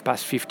made over the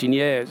past 15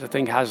 years, I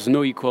think, has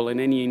no equal in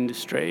any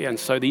industry. And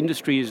so the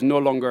industry is no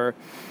longer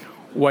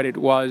what it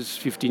was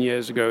 15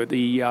 years ago.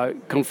 The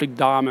conflict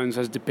diamonds,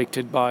 as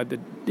depicted by the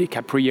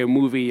DiCaprio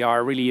movie,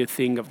 are really a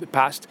thing of the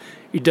past.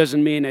 It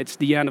doesn't mean it's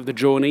the end of the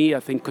journey. I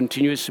think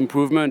continuous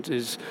improvement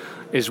is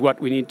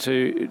what we need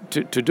to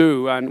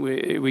do, and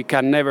we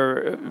can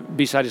never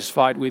be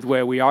satisfied with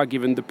where we are,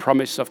 given the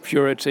promise of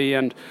purity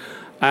and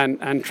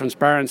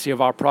transparency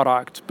of our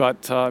product.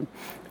 But I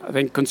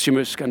think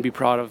consumers can be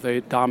proud of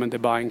the diamond they're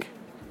buying.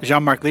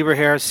 Jean-Marc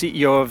Lieberherr,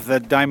 CEO of the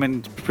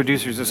Diamond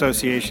Producers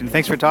Association.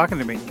 Thanks for talking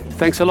to me.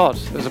 Thanks a lot.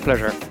 It was a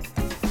pleasure.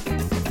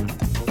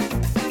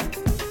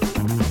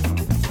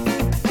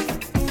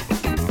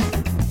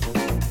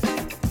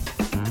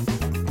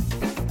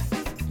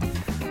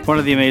 One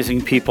of the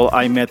amazing people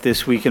I met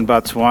this week in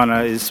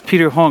Botswana is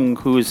Peter Hung,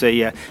 who is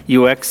a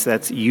UX,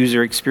 that's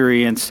user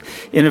experience,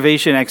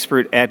 innovation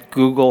expert at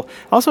Google.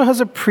 Also has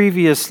a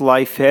previous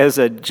life as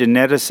a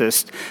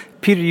geneticist.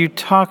 Peter, you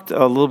talked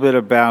a little bit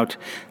about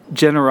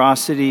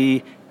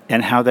generosity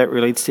and how that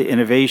relates to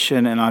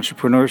innovation and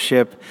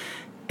entrepreneurship,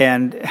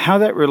 and how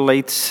that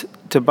relates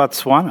to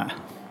Botswana.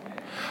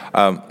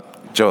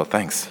 Joel,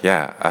 thanks.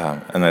 Yeah,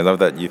 and I love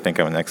that you think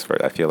I'm an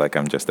expert. I feel like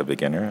I'm just a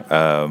beginner.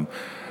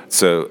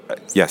 So,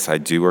 yes, I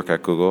do work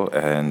at Google,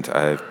 and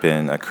I've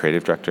been a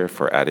creative director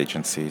for ad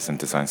agencies and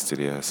design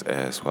studios,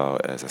 as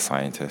well as a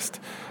scientist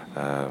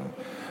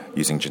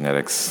using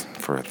genetics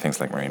for things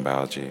like marine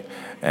biology.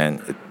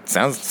 And it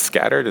sounds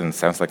scattered and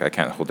sounds like I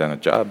can't hold down a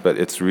job, but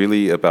it's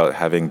really about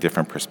having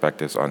different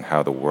perspectives on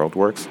how the world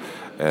works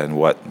and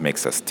what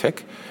makes us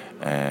tick,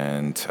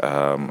 and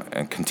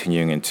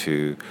continuing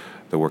into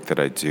the work that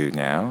I do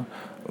now,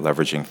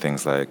 leveraging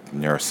things like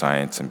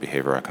neuroscience and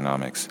behavioral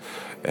economics.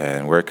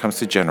 And where it comes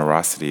to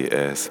generosity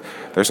is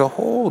there's a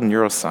whole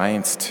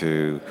neuroscience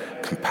to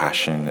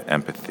compassion,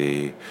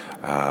 empathy,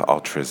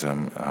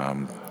 altruism,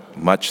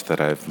 much that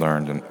I've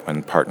learned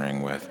when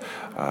partnering with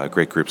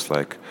great groups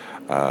like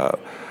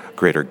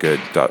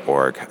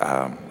greatergood.org,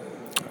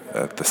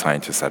 the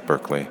scientists at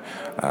Berkeley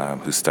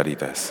who study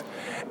this.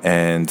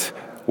 And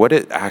what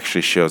it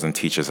actually shows and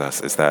teaches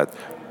us is that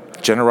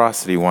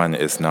generosity, one,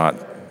 is not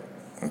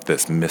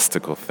this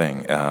mystical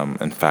thing.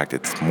 In fact,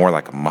 it's more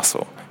like a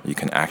muscle. You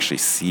can actually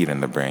see it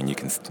in the brain. You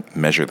can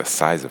measure the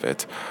size of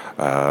it.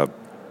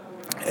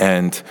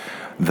 And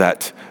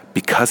that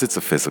because it's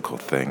a physical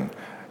thing,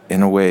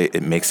 in a way,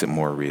 it makes it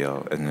more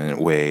real. And in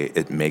a way,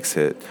 it makes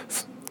it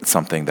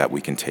something that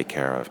we can take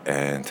care of.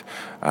 And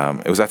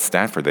it was at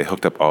Stanford. They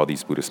hooked up all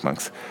these Buddhist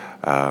monks,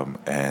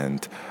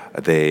 and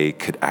they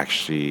could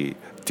actually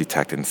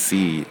detect and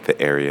see the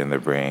area in the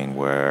brain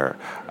where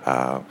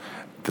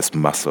this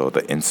muscle,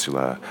 the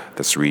insula,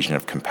 this region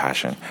of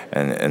compassion.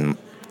 And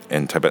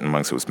in Tibetan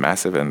monks, it was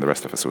massive, and the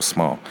rest of us was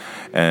small.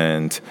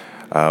 And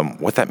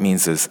what that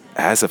means is,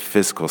 as a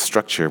physical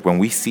structure, when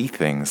we see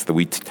things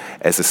that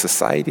as a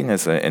society and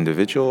as an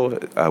individual,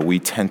 we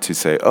tend to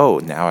say, "Oh,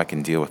 now I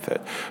can deal with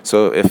it."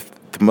 So,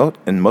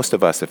 in most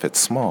of us, if it's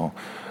small,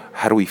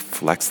 how do we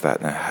flex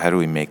that, and how do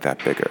we make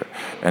that bigger?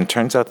 And it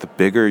turns out the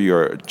bigger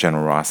your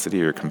generosity,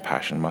 your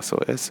compassion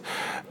muscle is,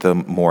 the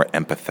more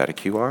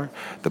empathetic you are,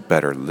 the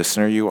better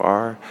listener you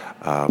are.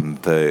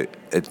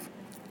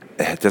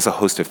 It does a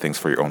host of things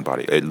for your own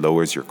body. It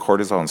lowers your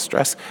cortisol and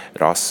stress.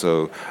 It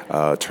also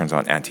turns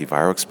on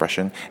antiviral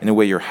expression. In a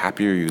way, you're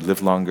happier, you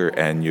live longer,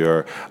 and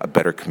you're a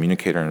better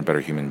communicator and a better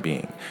human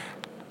being.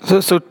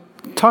 So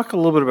talk a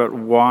little bit about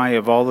why,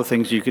 of all the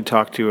things you could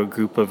talk to a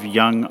group of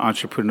young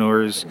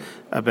entrepreneurs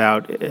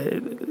about,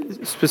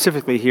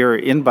 specifically here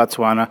in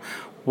Botswana,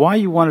 why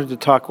you wanted to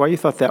talk, why you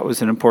thought that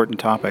was an important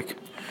topic.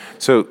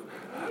 So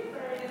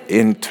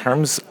in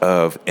terms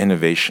of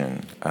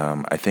innovation,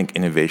 I think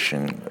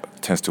innovation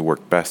tends to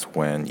work best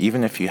when,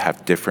 even if you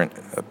have different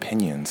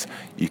opinions,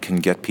 you can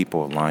get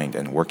people aligned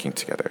and working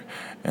together.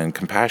 And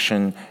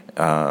compassion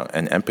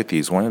and empathy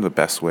is one of the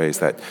best ways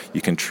that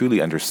you can truly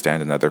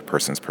understand another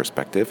person's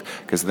perspective,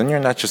 because then you're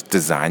not just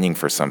designing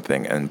for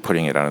something and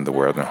putting it out in the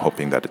world and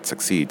hoping that it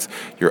succeeds.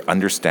 You're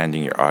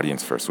understanding your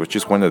audience first, which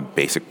is one of the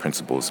basic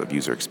principles of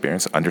user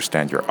experience.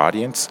 Understand your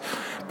audience.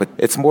 But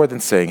it's more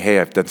than saying, hey,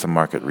 I've done some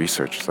market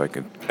research. It's like,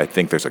 I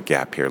think there's a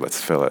gap here, let's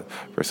fill it.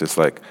 Versus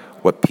like,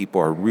 what people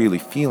are really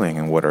feeling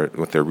and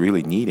what they're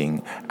really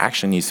needing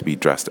actually needs to be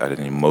addressed at an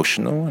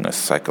emotional and a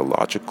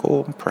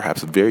psychological,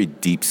 perhaps a very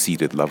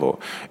deep-seated level.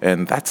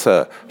 And that's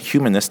a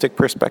humanistic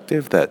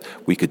perspective that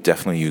we could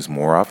definitely use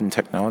more of in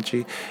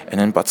technology.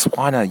 And in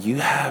Botswana, you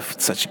have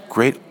such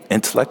great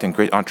intellect and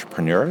great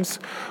entrepreneurs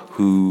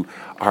who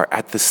are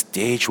at the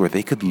stage where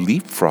they could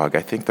leapfrog,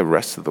 I think, the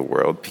rest of the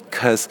world,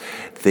 because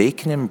they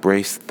can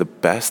embrace the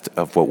best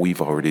of what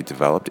we've already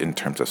developed in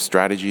terms of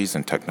strategies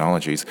and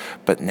technologies.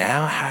 But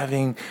now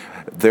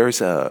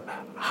there's a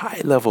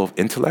high level of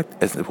intellect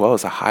as well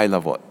as a high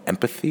level of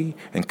empathy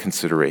and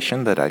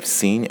consideration that I've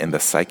seen in the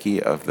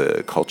psyche of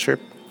the culture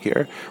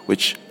here,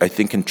 which I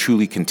think can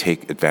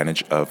take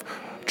advantage of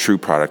true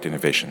product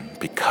innovation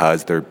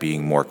because they're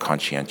being more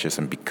conscientious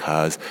and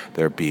because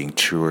they're being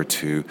truer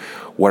to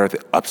what are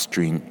the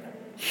upstream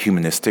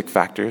humanistic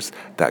factors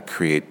that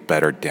create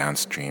better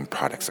downstream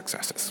product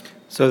successes.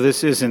 So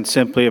this isn't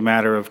simply a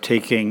matter of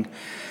taking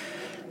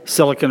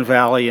Silicon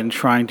Valley and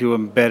trying to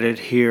embed it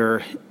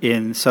here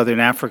in Southern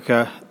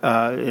Africa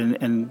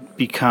and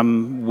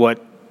become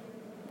what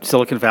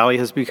Silicon Valley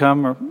has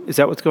become, or is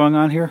that what's going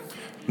on here?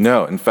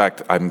 No, in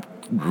fact, I'm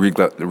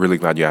really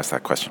glad you asked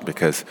that question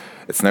because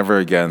it's never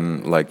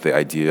again like the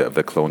idea of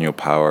the colonial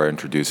power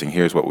introducing,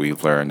 here's what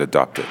we've learned,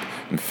 adopt it.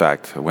 In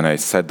fact, when I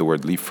said the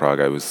word leapfrog,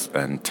 I was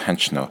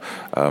intentional.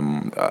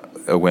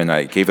 When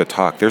I gave the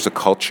talk, there's a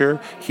culture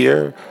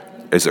here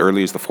as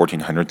early as the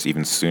 1400s,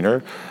 even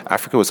sooner.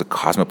 Africa was a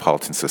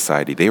cosmopolitan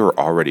society. They were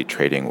already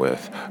trading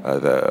with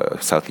the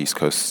southeast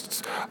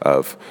coasts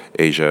of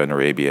Asia and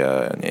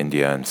Arabia and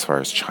India and as far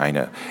as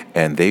China.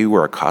 And they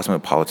were a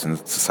cosmopolitan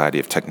society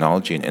of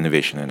technology and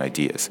innovation and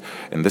ideas.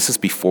 And this is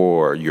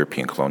before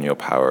European colonial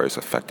powers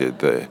affected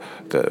the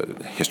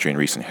history and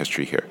recent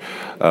history here.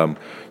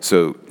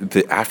 So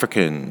the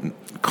African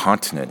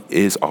continent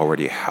is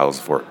already a house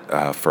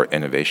for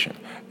innovation.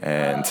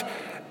 And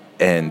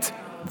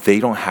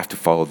they don't have to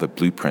follow the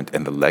blueprint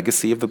and the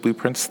legacy of the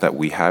blueprints that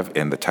we have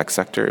in the tech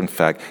sector. In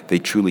fact, they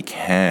truly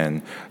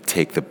can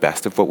take the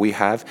best of what we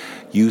have,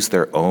 use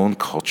their own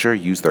culture,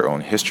 use their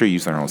own history,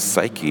 use their own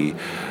psyche,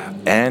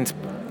 and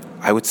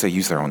I would say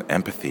use their own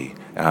empathy.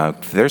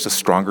 There's a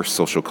stronger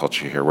social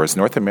culture here, whereas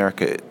North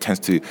America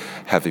tends to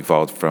have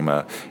evolved from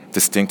a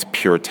distinct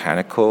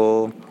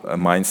puritanical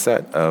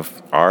mindset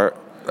of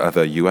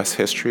the U.S.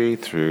 history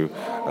through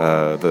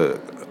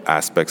the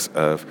aspects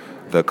of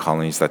the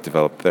colonies that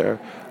developed there.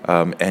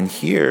 And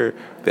here,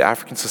 the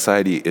African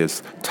society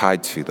is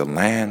tied to the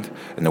land,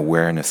 an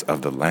awareness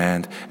of the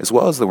land, as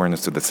well as the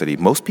awareness of the city.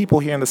 Most people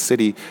here in the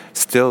city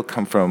still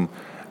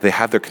they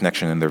have their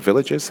connection in their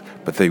villages,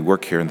 but they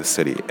work here in the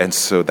city. And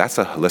so that's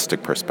a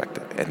holistic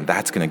perspective, and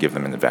that's going to give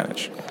them an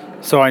advantage.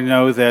 So I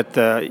know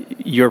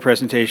that your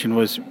presentation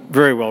was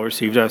very well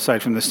received,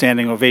 aside from the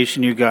standing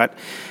ovation you got.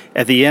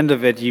 At the end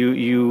of it,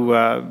 you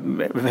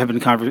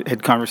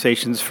had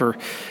conversations for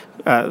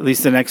at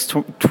least the next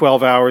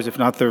 12 hours, if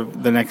not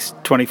the next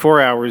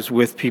 24 hours,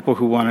 with people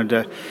who wanted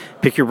to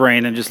pick your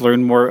brain and just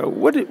learn more.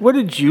 What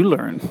did you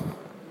learn?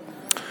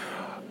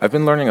 I've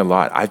been learning a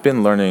lot. I've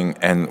been learning,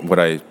 and what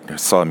I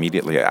saw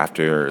immediately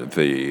after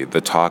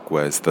the talk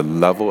was the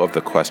level of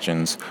the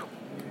questions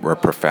were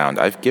profound.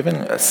 I've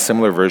given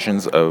similar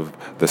versions of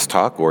this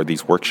talk or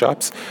these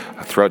workshops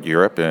throughout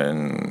Europe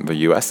and the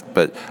US,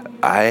 but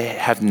I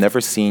have never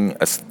seen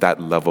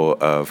that level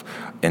of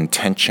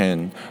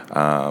intention,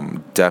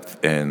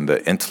 depth in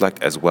the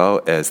intellect, as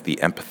well as the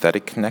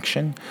empathetic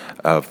connection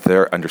of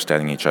their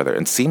understanding each other.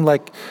 And it seemed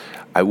like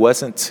I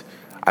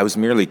was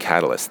merely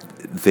catalyst.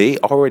 They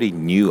already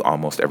knew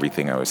almost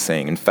everything I was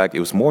saying. In fact,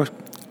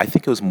 I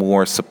think it was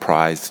more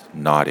surprised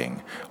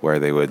nodding, where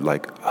they would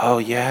like, oh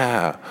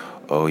yeah,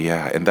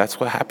 and that's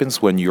what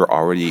happens when you're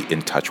already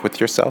in touch with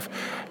yourself,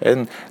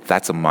 and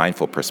that's a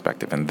mindful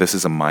perspective, and this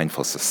is a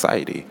mindful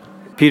society.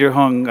 Peter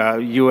Hung,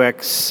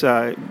 UX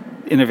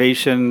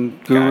innovation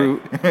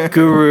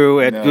guru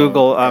at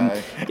Google.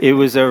 It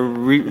was a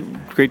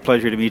great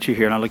pleasure to meet you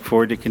here, and I look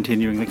forward to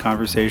continuing the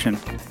conversation.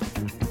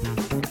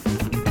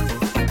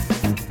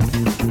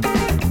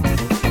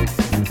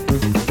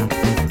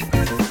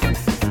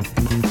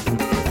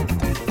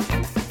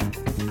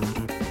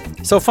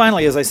 So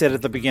finally, as I said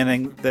at the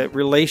beginning, the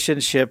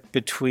relationship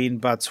between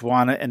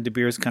Botswana and De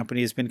Beers Company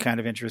has been kind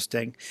of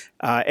interesting.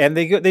 And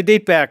they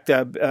date back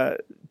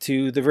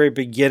to the very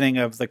beginning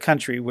of the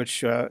country,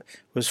 which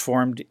was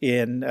formed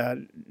in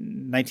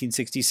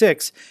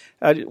 1966,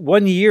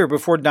 1 year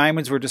before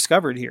diamonds were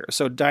discovered here.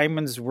 So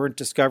diamonds weren't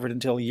discovered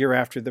until a year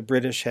after the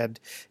British had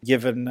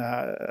given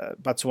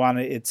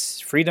Botswana its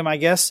freedom, I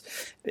guess.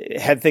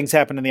 Had things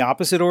happened in the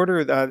opposite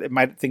order,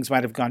 things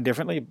might have gone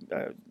differently.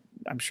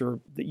 I'm sure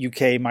the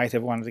UK might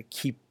have wanted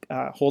to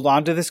hold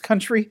on to this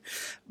country,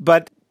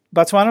 but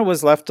Botswana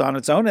was left on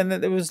its own, and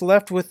it was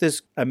left with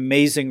this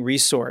amazing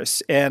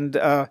resource. And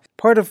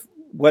part of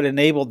what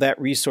enabled that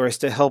resource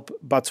to help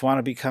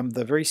Botswana become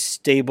the very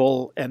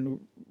stable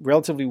and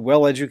relatively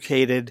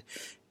well-educated,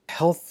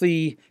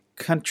 healthy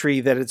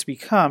country that it's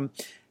become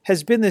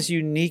has been this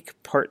unique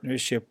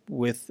partnership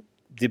with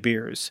De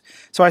Beers.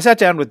 So I sat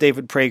down with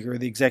David Prager,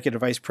 the Executive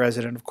Vice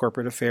President of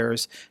Corporate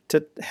Affairs,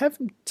 to have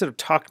him sort of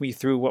talk me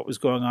through what was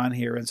going on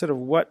here and sort of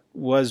what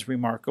was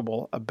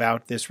remarkable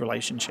about this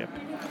relationship.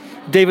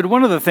 David,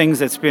 one of the things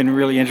that's been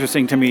really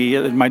interesting to me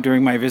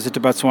during my visit to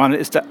Botswana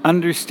is to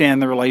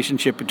understand the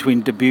relationship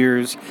between De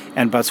Beers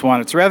and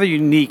Botswana. It's a rather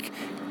unique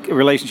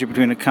relationship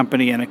between a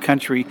company and a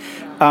country.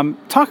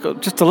 Talk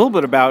just a little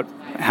bit about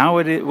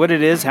what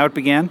it is, how it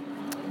began.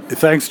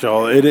 Thanks,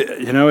 Joel.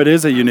 It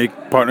is a unique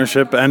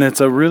partnership, and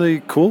it's a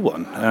really cool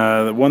one,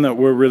 one that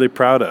we're really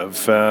proud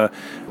of.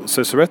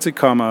 So Seretse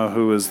Khama,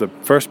 who is the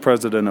first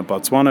president of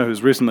Botswana,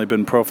 who's recently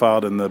been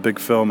profiled in the big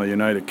film A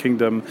United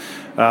Kingdom,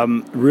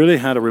 really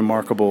had a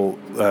remarkable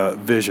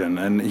vision,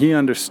 and he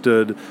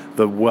understood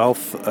the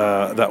wealth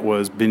that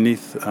was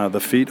beneath the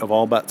feet of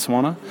all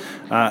Botswana,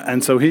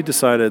 and so he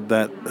decided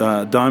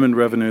that diamond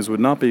revenues would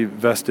not be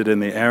vested in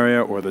the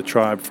area or the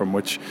tribe from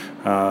which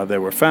they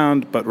were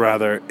found, but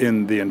rather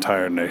in the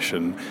entire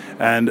nation.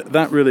 And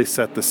that really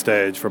set the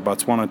stage for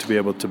Botswana to be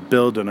able to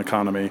build an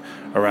economy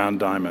around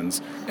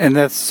diamonds. And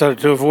that's so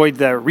to avoid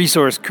the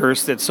resource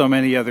curse that so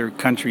many other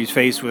countries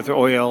face with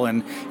oil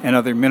and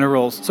other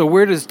minerals. So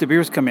where does De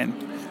Beers come in?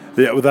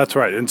 Yeah, well, that's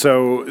right. And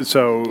so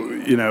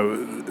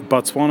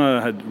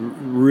Botswana had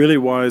really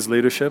wise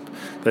leadership.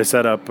 They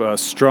set up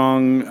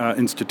strong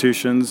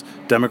institutions,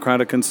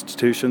 democratic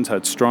institutions,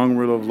 had strong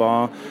rule of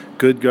law,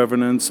 good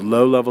governance,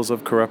 low levels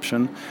of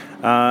corruption.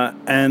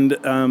 And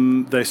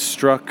they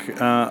struck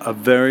a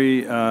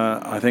very,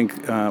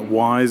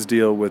 wise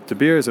deal with De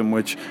Beers in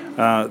which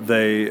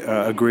they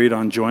agreed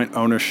on joint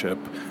ownership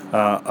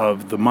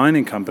of the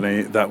mining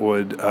company that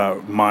would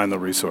mine the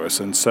resource.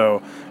 And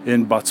so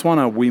in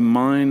Botswana, we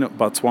mine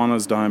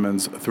Botswana's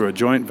diamonds through a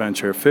joint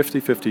venture,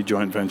 50-50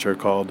 joint venture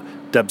called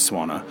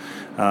Debswana.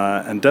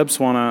 And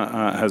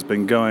Debswana has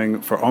been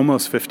going for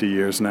almost 50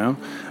 years now,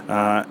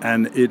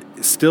 and it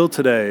still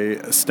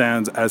today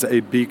stands as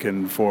a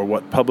beacon for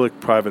what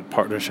public-private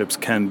partnerships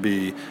can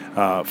be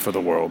for the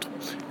world.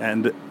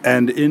 And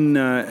in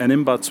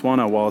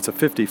Botswana, while it's a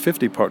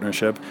 50-50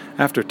 partnership,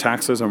 after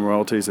taxes and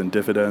royalties and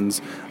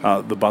dividends,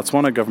 the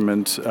Botswana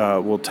government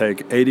will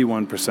take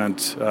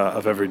 81%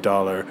 of every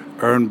dollar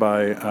earned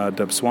by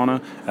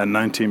Debswana, and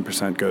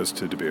 19% goes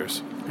to De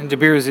Beers. And De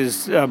Beers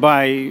is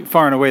by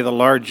far and away the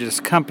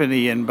largest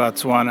company in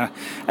Botswana.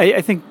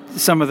 I think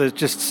some of the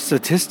just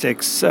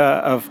statistics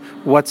of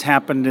what's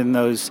happened in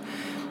those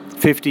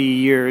 50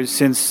 years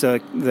since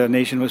the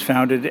nation was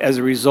founded as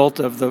a result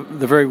of the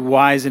very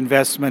wise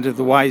investment of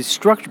the wise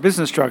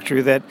business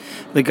structure that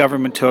the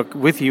government took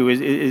with you,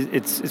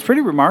 it's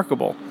pretty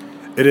remarkable.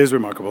 It is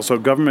remarkable. So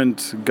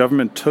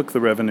government took the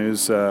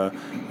revenues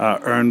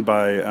earned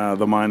by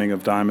the mining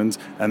of diamonds,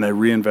 and they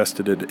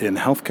reinvested it in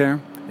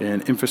healthcare,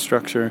 in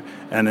infrastructure,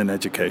 and in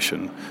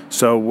education.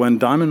 So when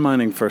diamond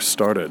mining first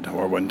started,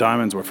 or when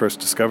diamonds were first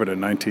discovered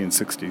in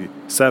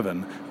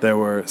 1967, there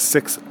were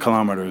 6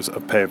 kilometers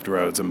of paved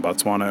roads in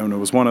Botswana, and it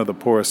was one of the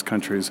poorest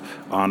countries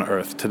on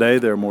earth. Today,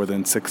 there are more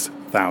than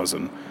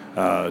 6,000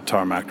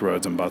 tarmac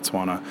roads in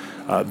Botswana.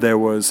 There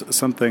was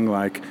something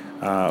like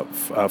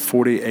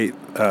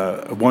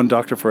one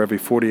doctor for every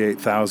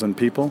 48,000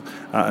 people,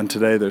 and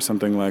today there's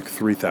something like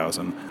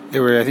 3,000.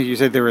 I think you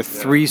said there were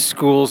 3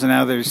 schools, and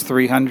now there's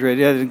 300.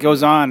 Yeah, it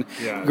goes on.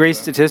 Yeah, great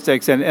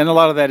statistics, and a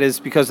lot of that is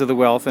because of the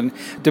wealth. And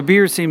De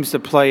Beers seems to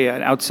play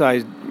an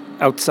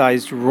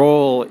outsized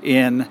role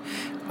in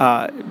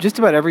just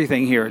about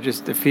everything here.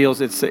 Just it feels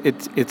it's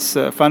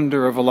a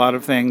funder of a lot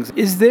of things.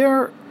 Is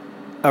there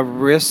a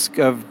risk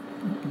of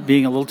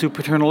being a little too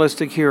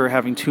paternalistic here, or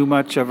having too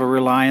much of a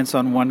reliance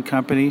on one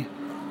company?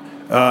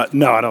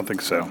 No, I don't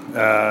think so.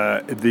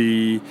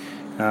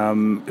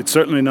 It's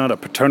certainly not a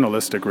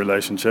paternalistic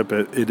relationship.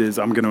 It is,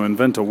 I'm going to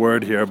invent a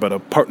word here, but a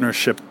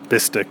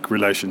partnership-istic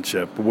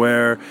relationship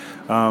where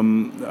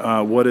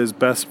what is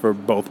best for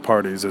both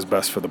parties is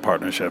best for the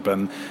partnership.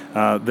 And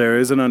there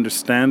is an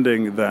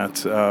understanding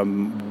that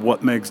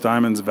what makes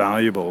diamonds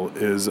valuable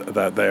is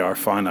that they are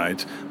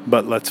finite.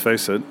 But let's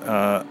face it,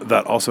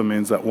 that also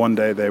means that one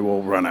day they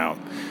will run out.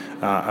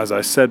 As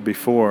I said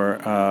before,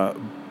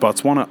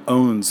 Botswana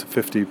owns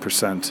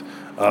 50%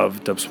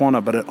 of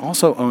Debswana, but it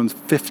also owns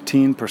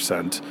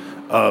 15%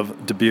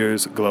 of De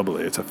Beers globally.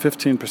 It's a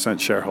 15%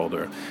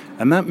 shareholder.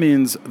 And that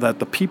means that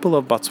the people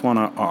of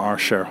Botswana are our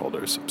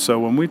shareholders. So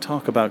when we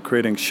talk about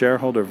creating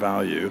shareholder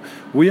value,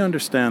 we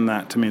understand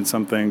that to mean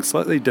something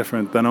slightly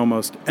different than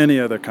almost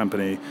any other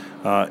company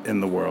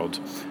in the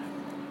world.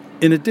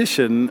 In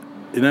addition,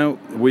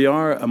 we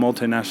are a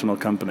multinational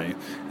company,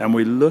 and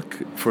we look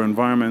for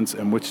environments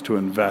in which to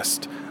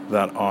invest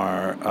that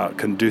are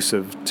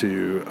conducive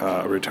to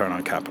return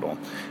on capital.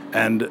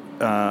 And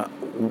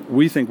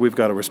we think we've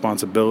got a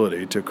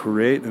responsibility to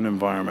create an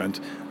environment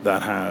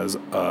that has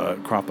a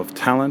crop of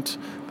talent,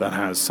 that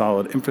has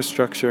solid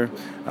infrastructure,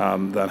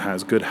 that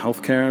has good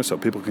health care so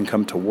people can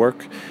come to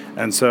work.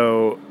 And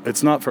so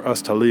it's not for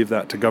us to leave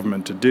that to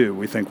government to do.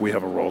 We think we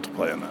have a role to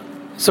play in that.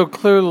 So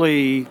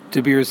clearly,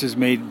 De Beers has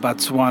made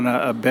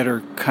Botswana a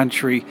better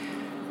country.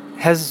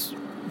 Has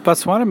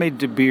Botswana made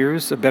De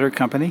Beers a better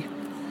company?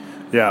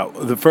 Yeah,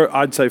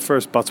 I'd say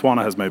first,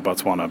 Botswana has made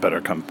Botswana a better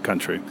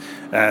country.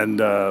 And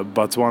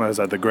Botswana has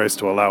had the grace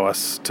to allow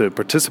us to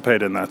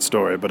participate in that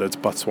story, but it's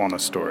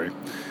Botswana's story.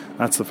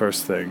 That's the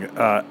first thing.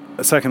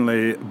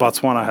 Secondly,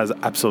 Botswana has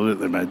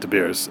absolutely made De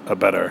Beers a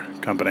better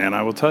company. And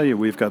I will tell you,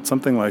 we've got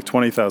something like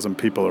 20,000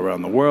 people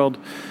around the world.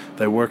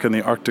 They work in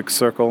the Arctic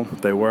Circle.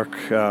 They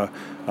work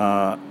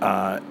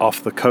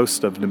off the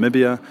coast of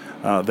Namibia.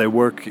 They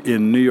work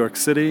in New York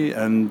City,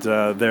 and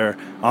they're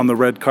on the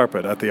red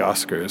carpet at the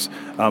Oscars.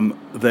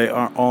 They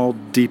are all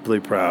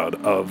deeply proud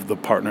of the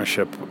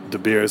partnership De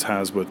Beers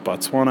has with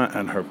Botswana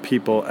and her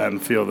people,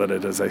 and feel that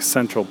it is a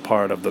central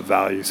part of the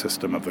value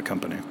system of the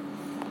company.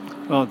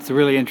 Well, it's a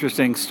really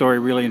interesting story,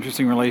 really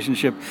interesting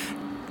relationship.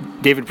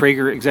 David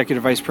Prager,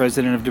 Executive Vice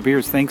President of De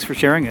Beers, thanks for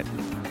sharing it.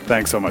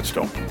 Thanks so much,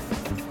 Joel.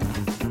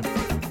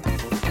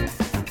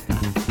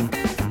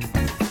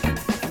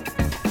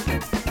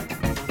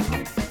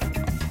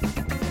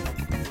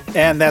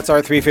 And that's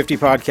our 350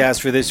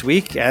 podcast for this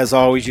week. As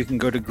always, you can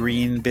go to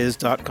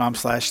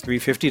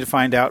greenbiz.com/350 to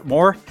find out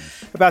more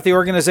about the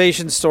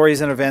organization,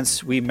 stories, and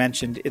events we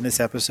mentioned in this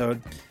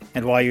episode.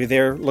 And while you're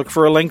there, look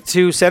for a link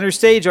to Center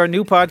Stage, our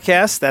new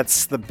podcast.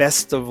 That's the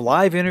best of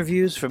live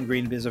interviews from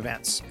GreenBiz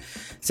events.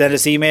 Send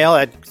us email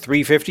at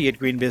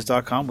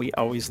 350@greenbiz.com. We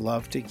always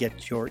love to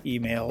get your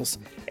emails.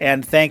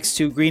 And thanks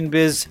to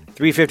GreenBiz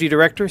 350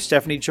 Director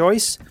Stephanie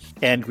Joyce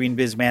and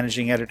GreenBiz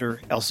Managing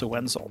Editor Elsa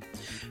Wenzel.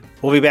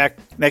 We'll be back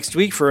next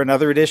week for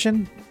another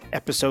edition,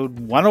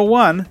 episode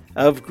 101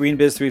 of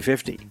GreenBiz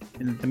 350.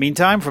 In the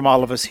meantime, from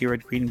all of us here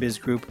at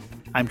GreenBiz Group,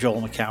 I'm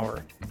Joel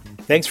McCower.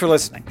 Thanks for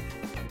listening.